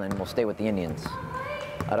Callan, will stay with the Indians.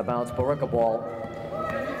 Out of bounds, Billerica ball.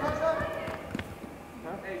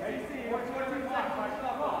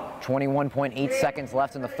 21.8 seconds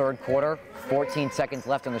left in the third quarter, 14 seconds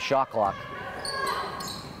left on the shot clock.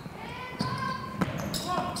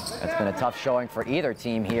 That's been a tough showing for either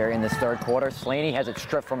team here in this third quarter. Slaney has it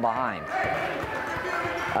stripped from behind.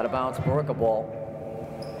 Out of bounds, Billerica ball.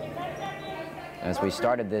 As we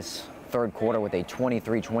started this third quarter with a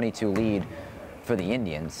 23-22 lead for the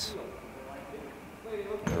Indians.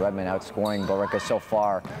 The Redmen outscoring Billerica so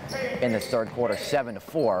far in this third quarter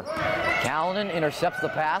 7-4. Callanan intercepts the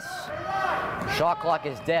pass. Shot clock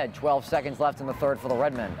is dead. 12 seconds left in the third for the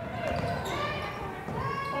Redmen.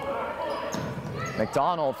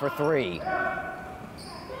 McDonald for 3.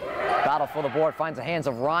 Battle for the board, finds the hands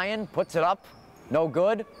of Ryan, puts it up, no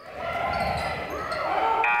good.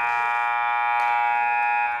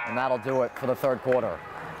 And that'll do it for the third quarter.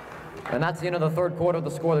 And that's the end of the third quarter. The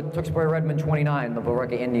score, the Tewksbury Redmen 29, the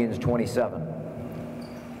Billerica Indians 27.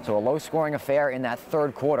 So a low-scoring affair in that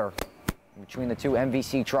third quarter between the two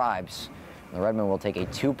MVC tribes. The Redmen will take a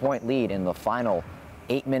 2-point lead in the final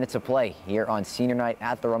 8 minutes of play here on senior night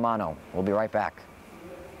at the Romano. We'll be right back.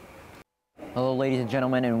 Hello, ladies and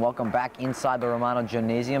gentlemen, and welcome back inside the Romano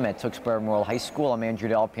Gymnasium at Tewksbury Memorial High School. I'm Andrew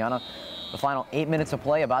Del Piano. The final 8 minutes of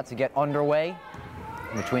play about to get underway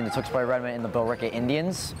between the Tewksbury Redmen and the Billerica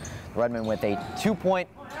Indians. The Redmen with a 2-point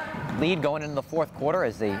lead going into the fourth quarter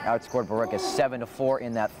as they outscored Billerica 7-4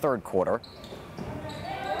 in that third quarter.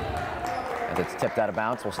 As it's tipped out of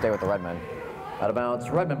bounds, we'll stay with the Redmen. Out of bounds,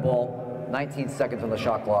 Redmen ball, 19 seconds on the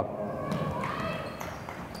shot clock.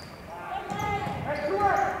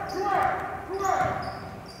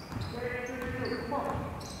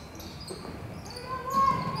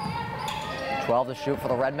 12 to shoot for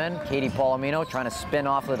the Redmen. Katie Palomino trying to spin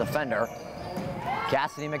off the defender.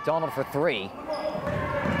 Cassidy McDonald for 3.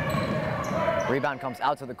 Rebound comes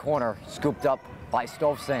out to the corner, scooped up by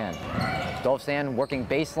Stovsand. Stovsand working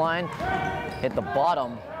baseline, hit the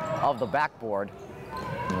bottom of the backboard,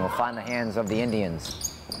 and will find the hands of the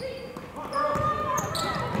Indians.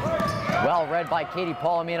 Well read by Katie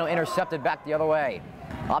Palomino, intercepted back the other way.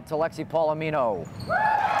 Up to Lexi Palomino.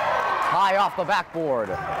 High off the backboard.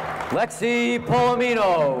 Lexi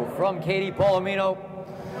Palomino from Katie Palomino.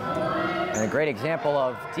 And a great example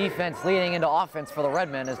of defense leading into offense for the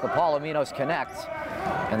Redmen as the Palominos connect.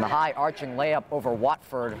 And the high arching layup over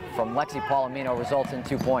Watford from Lexi Palomino results in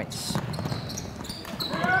 2 points.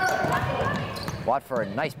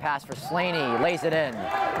 Watford, nice pass for Slaney, lays it in.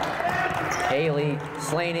 Haley,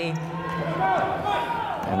 Slaney.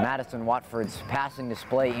 And Madison Watford's passing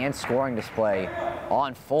display and scoring display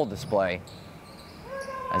on full display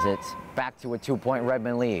as it's back to a 2-point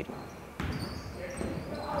Redmen lead.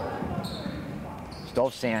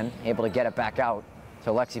 Stovsand able to get it back out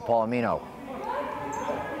to Lexi Palomino.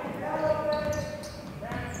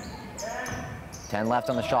 10 left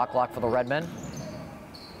on the shot clock for the Redmen.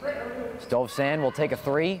 Stovsand will take a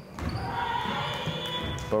 3.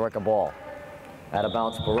 Billerica ball. Out of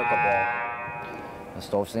bounds, Billerica ball.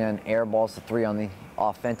 Stovsand airballs the 3 on the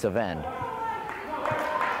offensive end.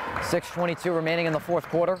 6:22 remaining in the fourth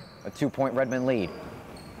quarter, a 2-point Redmen lead.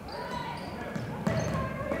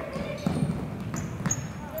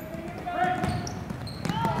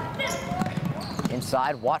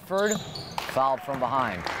 Inside, Watford fouled from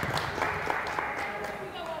behind.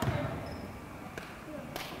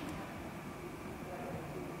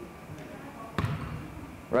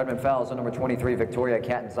 Redmen fouls on number 23, Victoria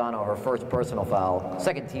Catanzano, her first personal foul,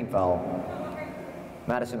 second team foul.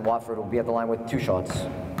 Madison Watford will be at the line with 2 shots.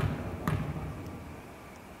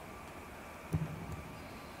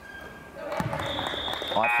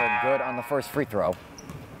 Watford good on the first free throw.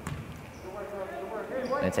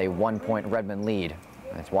 And it's a 1-point Redmen lead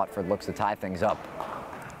as Watford looks to tie things up.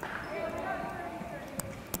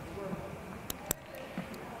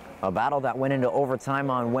 A battle that went into overtime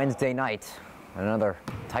on Wednesday night. Another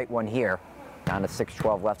tight one here. Down to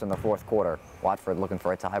 6:12 left in the fourth quarter. Watford looking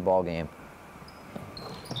for a tie ball game.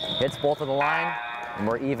 Hits both of the line, and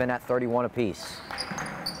we're even at 31 apiece.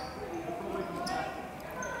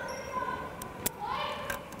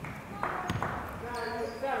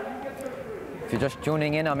 If you're just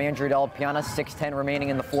tuning in, I'm Andrew Del Piano. 6:10 remaining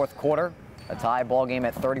in the fourth quarter. A tie ball game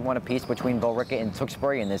at 31 apiece between Billerica and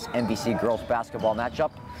Tewksbury in this NBC girls basketball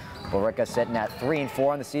matchup. Billerica sitting at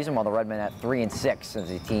 3-4 in the season, while the Redmen at 3-6 as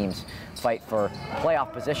the teams fight for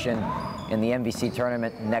playoff position in the NBC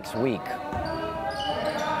tournament next week.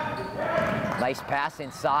 Nice pass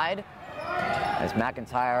inside as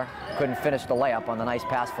McIntyre couldn't finish the layup on the nice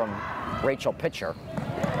pass from Rachel Pitcher.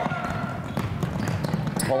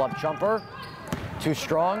 Pull-up jumper, too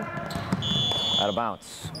strong, out of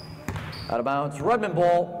bounds. Out of bounds, Redmen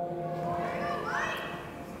ball.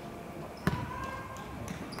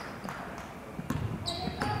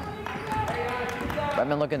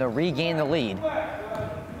 Redmen looking to regain the lead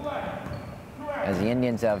as the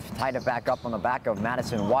Indians have tied it back up on the back of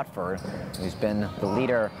Madison Watford, who's been the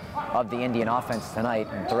leader of the Indian offense tonight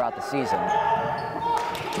and throughout the season.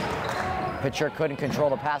 Pitcher couldn't control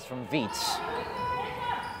the pass from Viets.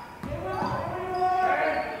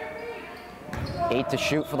 8 to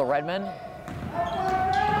shoot for the Redmen.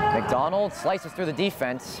 McDonald slices through the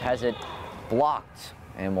defense, has it blocked,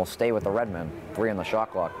 and will stay with the Redmen. 3 on the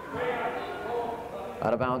shot clock.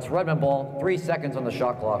 Out of bounds, Redmen ball, 3 seconds on the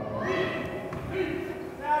shot clock.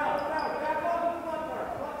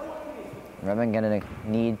 Redmen gonna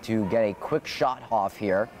need to get a quick shot off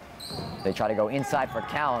here. They try to go inside for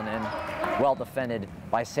Callanan, well defended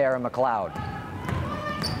by Sarah McLeod.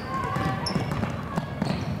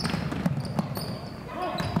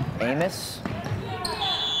 Amos,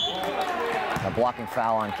 a blocking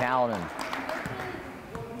foul on Callanan.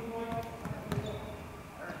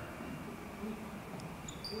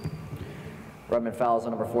 Redmen fouls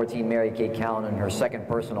on number 14, Mary Kate Callanan, her second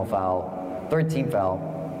personal foul. Third team foul.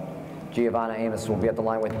 Giovanna Amos will be at the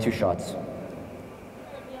line with 2 shots.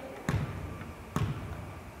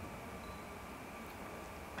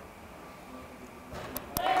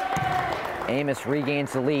 Amos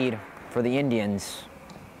regains the lead for the Indians.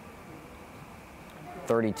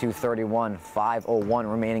 32-31,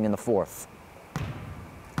 5:01 remaining in the fourth.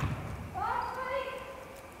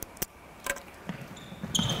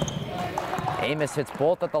 Amos hits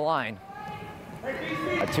both at the line.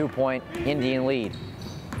 A 2-point Indian lead.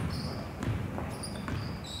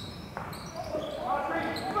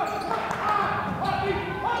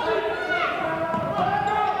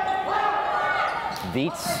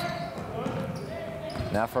 Beats.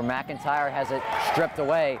 Now for McIntyre, has it stripped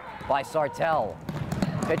away by Sartell.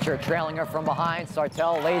 Pitcher trailing her from behind.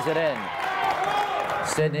 Sartell lays it in.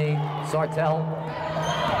 Sydney, Sartell.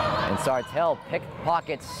 And Sartell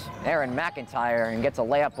pickpockets Erin McIntyre and gets a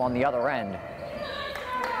layup on the other end.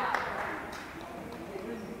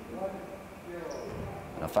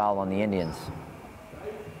 And a foul on the Indians.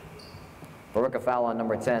 Billerica foul on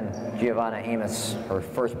number 10, Giovanna Amos, her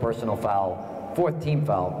first personal foul, 4th team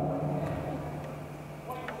foul.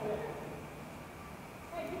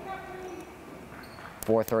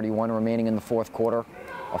 .431 remaining in the fourth quarter,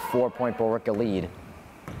 a 4-point Billerica lead.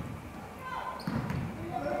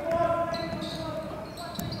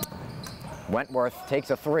 Wentworth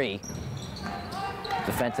takes a 3.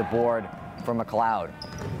 Defensive board for McLeod.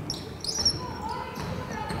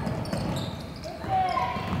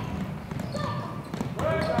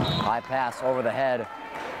 High pass over the head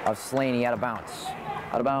of Slaney, out of bounds.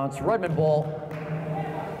 Out of bounds, Redmond ball.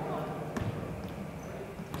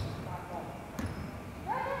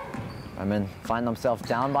 Redmond find themselves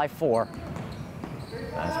down by 4.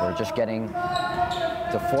 As we're just getting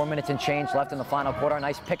to 4 minutes and change left in the final quarter.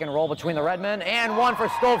 Nice pick and roll between the Redmen, and one for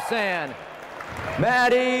Stovsand.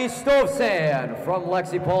 Maddie Stovsand from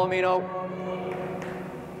Lexi Palomino.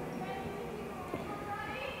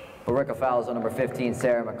 Billerica fouls on number 15,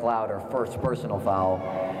 Sarah McLeod, her first personal foul.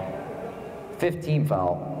 5th team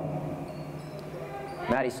foul.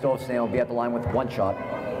 Maddie Stovsand will be at the line with 1 shot.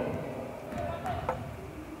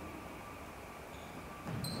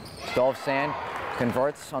 Stovsand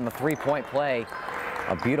converts on the 3-point play.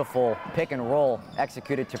 A beautiful pick and roll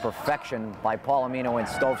executed to perfection by Palomino and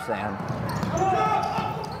Stovsand.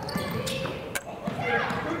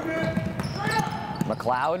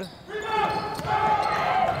 McLeod.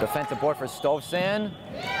 Defensive board for Stovsand.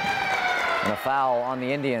 And a foul on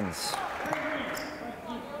the Indians.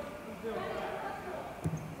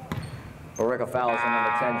 Billerica fouls on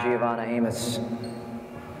number 10, Giovanna Amos.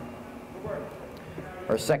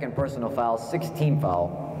 Her second personal foul, 6th team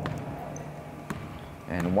foul.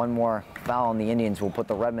 And one more foul on the Indians will put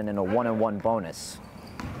the Redmen in a 1-and-1 bonus.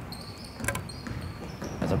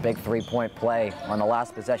 As a big 3-point play on the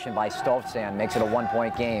last possession by Stovsand makes it a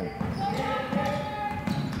 1-point game.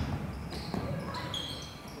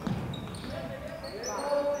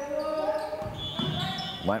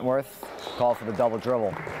 Wentworth called for the double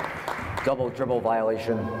dribble. Double dribble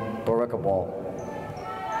violation, Billerica ball.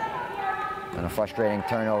 And a frustrating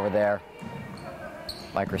turnover there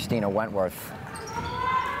by Christina Wentworth.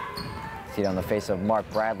 See it on the face of Mark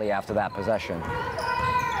Bradley after that possession.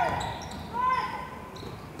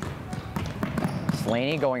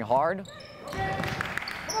 Slaney going hard.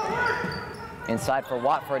 Inside for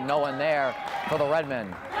Watford, no one there for the Redmen.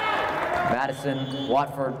 Madison,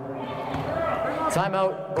 Watford.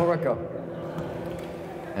 Timeout, Billerica.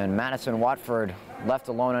 And Madison Watford left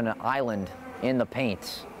alone on an island in the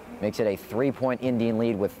paint. Makes it a 3-point Indian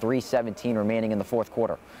lead with 3:17 remaining in the fourth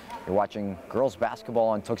quarter. You're watching girls basketball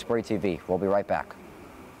on Tewksbury TV. We'll be right back.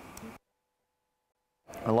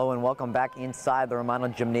 Hello and welcome back inside the Romano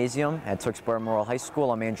Gymnasium at Tewksbury Memorial High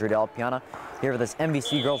School. I'm Andrew Del Piana here for this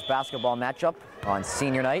MVC girls basketball matchup on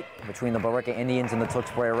senior night between the Billerica Indians and the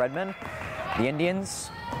Tewksbury Redmen. The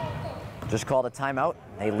Indians just called a timeout.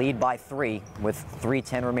 They lead by 3 with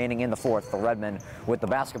 3:10 remaining in the fourth. The Redmen with the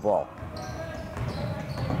basketball.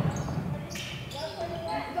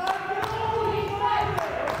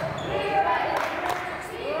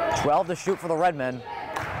 .12 to shoot for the Redmen.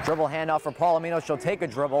 Dribble handoff for Palomino. She'll take a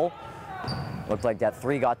dribble. Looked like that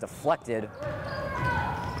 3 got deflected.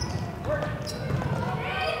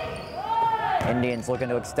 Indians looking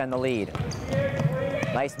to extend the lead.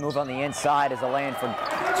 Nice move on the inside as a lay-in for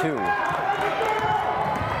 2.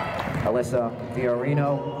 Alyssa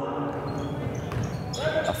Fiorino.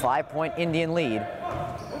 A 5-point Indian lead.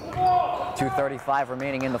 2:35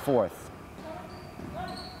 remaining in the fourth.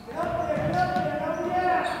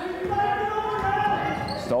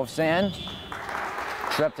 Stovsand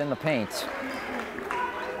tripped in the paint.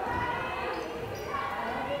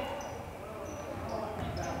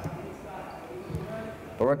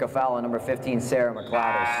 Billerica foul on number 15, Sarah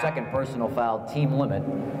McLeod, her second personal foul, team limit.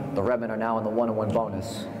 The Redmen are now in the 1-1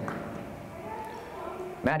 bonus.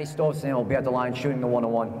 Maddie Stovsan will be at the line shooting the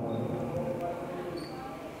 1-1.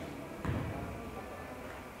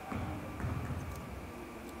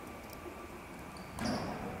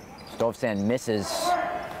 Stovsan misses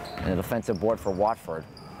in a defensive board for Watford.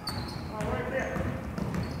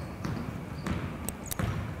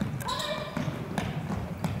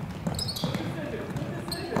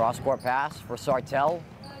 Cross-court pass for Sartell.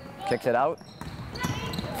 Kicks it out.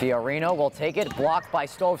 Fiorino will take it. Blocked by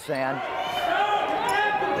Stovsan.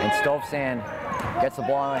 And Stovsan gets the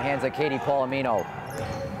ball in the hands of Katie Palomino.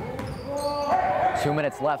 2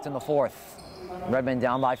 minutes left in the fourth. Redmen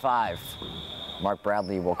down by 5. Mark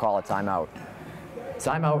Bradley will call a timeout.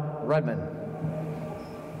 Timeout, Redmen.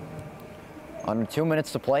 Under 2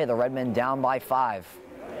 minutes to play, the Redmen down by 5.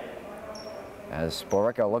 As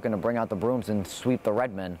Billerica looking to bring out the brooms and sweep the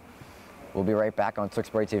Redmen. We'll be right back on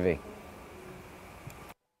Tewksbury TV.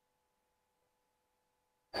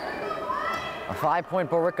 A 5-point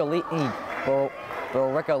Billerica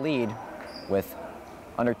lead with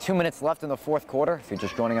under 2 minutes left in the fourth quarter. If you're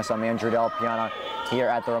just joining us, I'm Andrew Del Piana here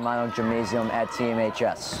at the Romano Gymnasium at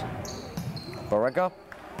TMHS. Billerica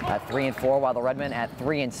at 3-4, while the Redmen at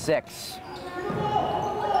 3-6.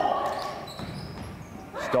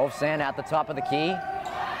 Stovsan at the top of the key.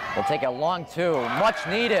 Will take a long two, much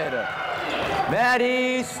needed.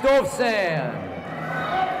 Maddie Stovsan.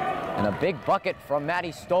 And a big bucket from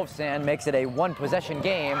Maddie Stovsan makes it a one-possession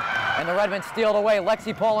game. And the Redmen steal it away.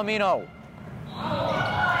 Lexi Palomino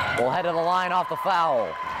will head to the line off the foul.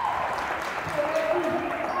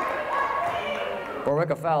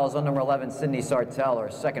 Billerica fouls on number 11, Sydney Sartell, her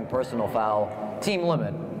second personal foul, team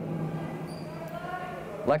limit.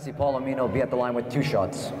 Lexi Palomino will be at the line with 2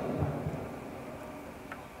 shots.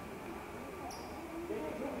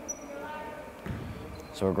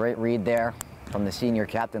 So a great read there from the senior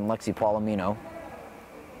captain, Lexi Palomino.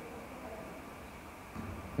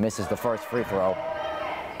 Misses the first free throw.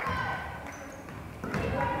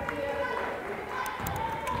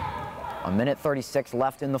 A minute 36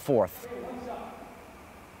 left in the fourth.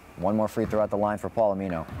 One more free throw at the line for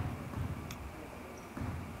Palomino.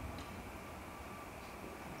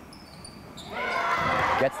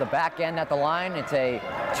 Gets the back end at the line. It's a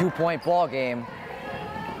 2-point ball game.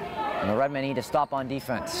 And the Redmen need to stop on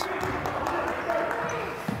defense.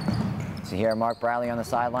 So here, Mark Bradley on the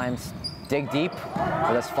sidelines. Dig deep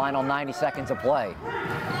for this final 90 seconds of play.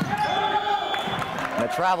 And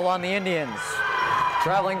a travel on the Indians.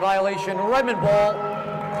 Traveling violation, Redmen ball.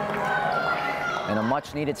 And a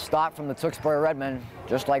much-needed stop from the Tewksbury Redmen,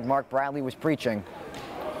 just like Mark Bradley was preaching.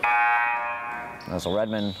 As the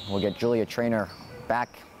Redmen will get Julia Traynor back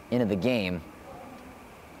into the game.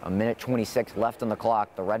 A minute 26 left on the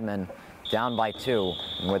clock. The Redmen down by 2.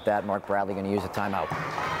 And with that, Mark Bradley going to use a timeout.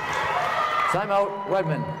 Timeout,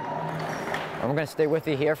 Redmen. And we're going to stay with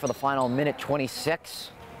you here for the final minute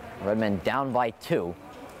 26. Redmen down by 2.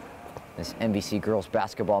 This MVC girls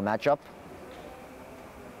basketball matchup.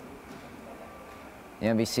 The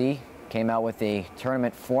MVC came out with a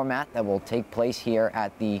tournament format that will take place here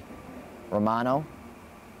at the Romano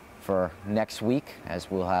for next week, as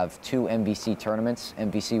we'll have 2 MVC tournaments.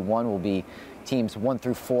 MVC 1 will be teams 1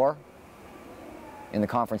 through 4 in the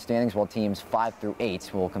conference standings, while teams 5 through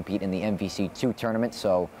 8 will compete in the MVC 2 tournament.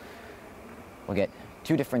 So we'll get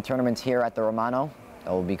 2 different tournaments here at the Romano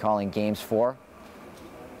that we'll be calling games for.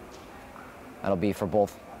 That'll be for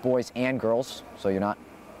both boys and girls, so you're not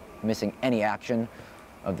missing any action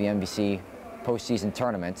of the MVC postseason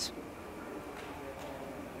tournaments.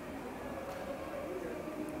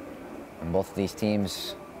 And both of these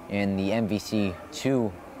teams in the MVC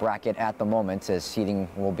 2 bracket at the moment, as seeding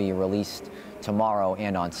will be released tomorrow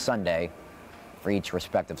and on Sunday for each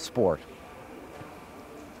respective sport.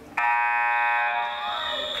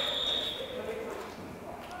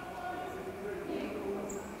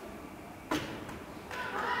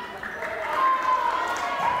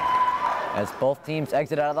 As both teams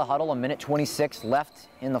exit out of the huddle, a minute 26 left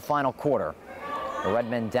in the final quarter. The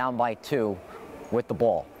Redmen down by 2 with the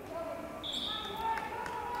ball.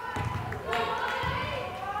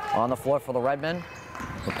 On the floor for the Redmen,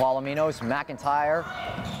 the Palominos, McIntyre,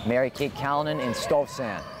 Mary-Kate Callanan, and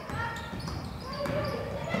Stovsan.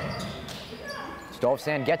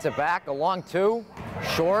 Stovsan gets it back, a long 2,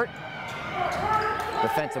 short.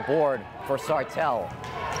 Defensive board for Sartell.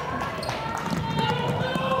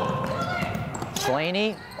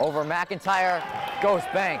 Slaney over McIntyre, goes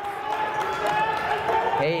bank.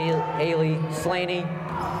 Haley Slaney.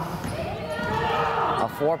 A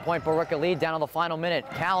 4-point Billerica lead down to the final minute.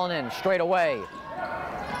 Callanan straight away.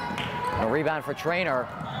 A rebound for Trainer.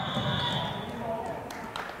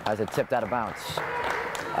 As it tipped out of bounds.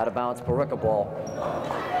 Out of bounds, Billerica ball.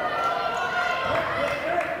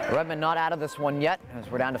 Redmond not out of this one yet,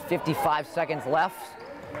 as we're down to 55 seconds left.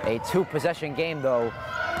 A 2-possession game, though,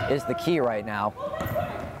 is the key right now.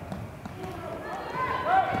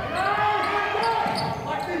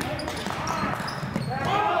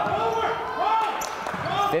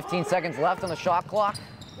 "15 seconds left on the shot clock.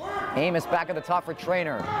 Amos back at the top for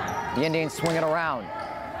Trainer. The Indians swinging around.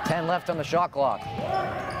 10 left on the shot clock.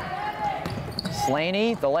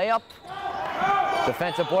 Slaney, the layup.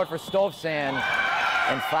 Defensive board for Stovsand,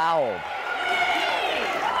 and fouled.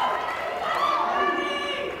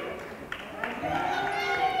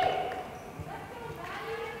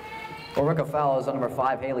 Billerica foul is on number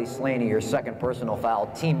 5, Haley Slaney, your second personal foul,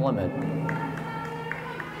 team limit.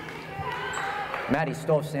 Maddie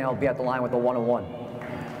Stovsand will be at the line with a 1-on-1.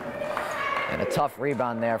 And a tough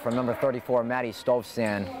rebound there from number 34, Maddie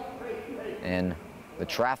Stovsand, in the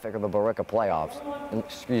traffic of the Billerica playoffs.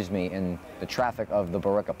 Excuse me, in the traffic of the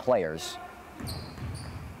Billerica players.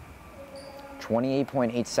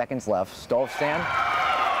 28.8 seconds left. Stovsand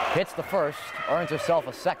hits the first, earns herself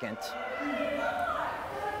a second.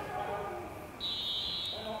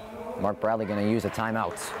 Mark Bradley going to use a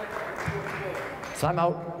timeout.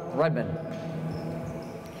 Timeout, Redmond.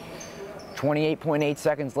 28.8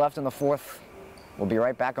 seconds left in the fourth. We'll be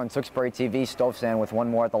right back on Tewksbury TV. Stovsand with one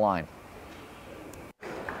more at the line.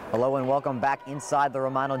 Hello and welcome back inside the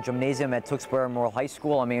Romano Gymnasium at Tewksbury Memorial High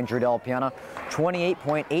School. I'm Andrew Del Piana.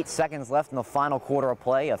 28.8 seconds left in the final quarter of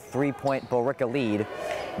play. A 3-point Billerica lead.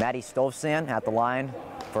 Maddie Stovsand at the line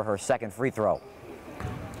for her second free throw.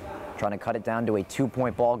 Trying to cut it down to a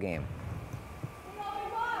 2-point ball game.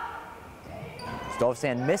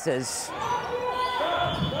 Stovsand misses.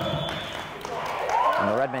 And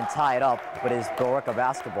the Redmen tie it up, but is Billerica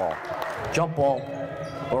basketball. Jump ball.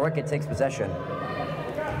 Billerica takes possession.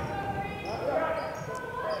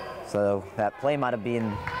 So that play might have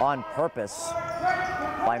been on purpose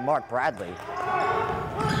by Mark Bradley.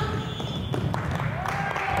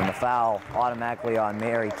 And the foul automatically on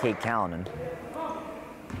Mary Kate Callanan.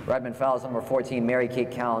 Redmond fouls number 14, Mary Kate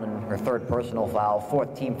Callanan, her third personal foul,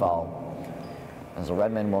 fourth team foul. As the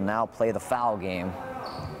Redmond will now play the foul game.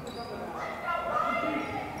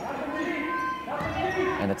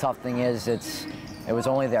 And the tough thing is, it was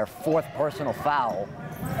only their fourth personal foul.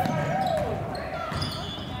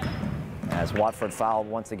 As Watford fouled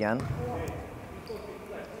once again.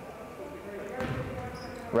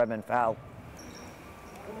 Redmond foul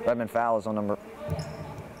is on number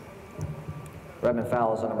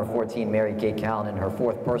 14, Mary Kate Callanan, her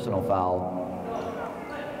fourth personal foul.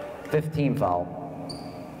 Fifth team foul.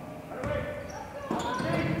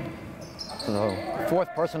 So the fourth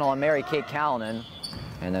personal on Mary Kate Callanan,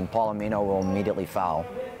 and then Palomino will immediately foul.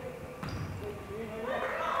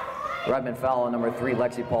 Redmond foul on number 3,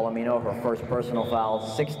 Lexi Palomino, her first personal foul,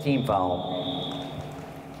 sixth team foul.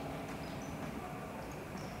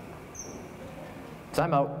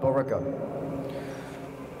 Timeout, Billerica.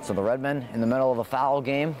 So the Redmen in the middle of a foul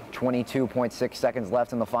game, 22.6 seconds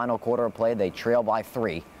left in the final quarter of play. They trail by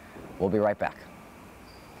 3. We'll be right back.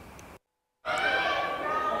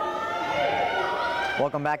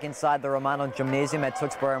 Welcome back inside the Romano Gymnasium at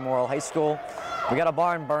Tewksbury Memorial High School. We got a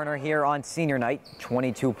barn burner here on senior night.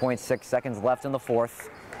 22.6 seconds left in the fourth.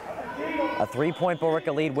 A 3-point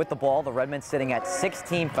Billerica lead with the ball. The Redmen sitting at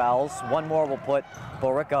 16 fouls. One more will put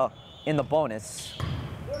Billerica in the bonus.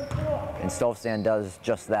 And Stovsand does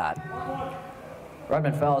just that.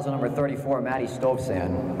 Redmond fouls on number 34, Maddie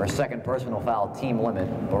Stovsand. Her second personal foul, team limit.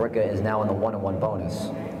 Billerica is now in the 1-on-1 bonus.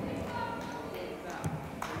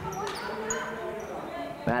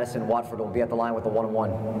 Madison Watford will be at the line with the 1-on-1.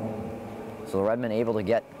 So the Redmen able to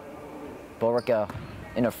get Billerica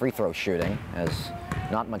in a free throw shooting, as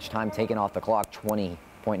not much time taken off the clock,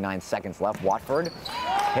 20.9 seconds left. Watford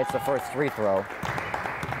hits the first free throw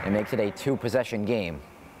and makes it a 2-possession game.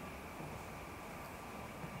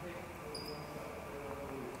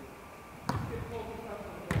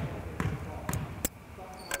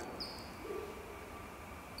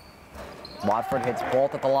 Watford hits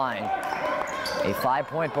both at the line. A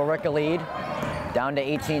 5-point Billerica lead, down to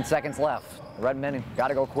 18 seconds left. Redmen got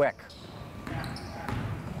to go quick.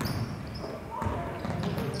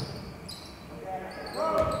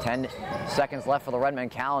 Ten seconds left for the Redmen.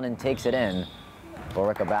 Callanan takes it in.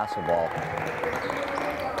 Billerica basketball.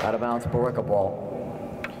 Out of bounds, Billerica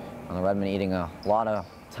ball. And the Redmen eating a lot of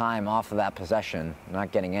time off of that possession,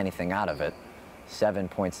 not getting anything out of it.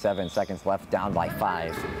 7.7 seconds left, down by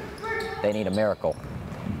 5. They need a miracle.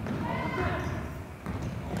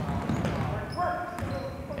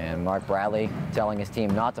 And And Mark Bradley telling his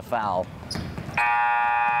team not to foul. And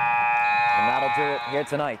that'll do it here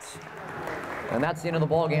tonight. And that's the end of the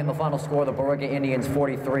ball game. The final score, the Billerica Indians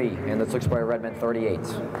 43 and the Tewksbury Redmen 38.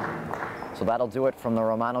 So that'll do it from the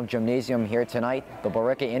Romano Gymnasium here tonight. The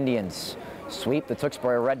Billerica Indians sweep the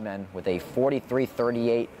Tewksbury Redmen with a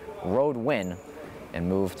 43-38 road win and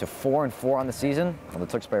move to 4-4 on the season. And the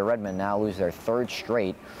Tewksbury Redmen now lose their third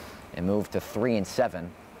straight and move to 3-7.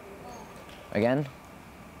 Again,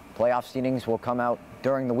 playoff seedings will come out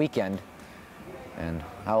during the weekend, and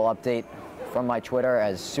I will update from my Twitter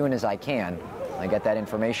as soon as I can. I get that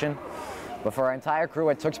information. But for our entire crew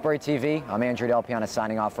at Tewksbury TV, I'm Andrew Del Piana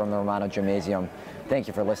signing off from the Romano Gymnasium. Thank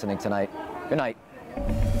you for listening tonight. Good night.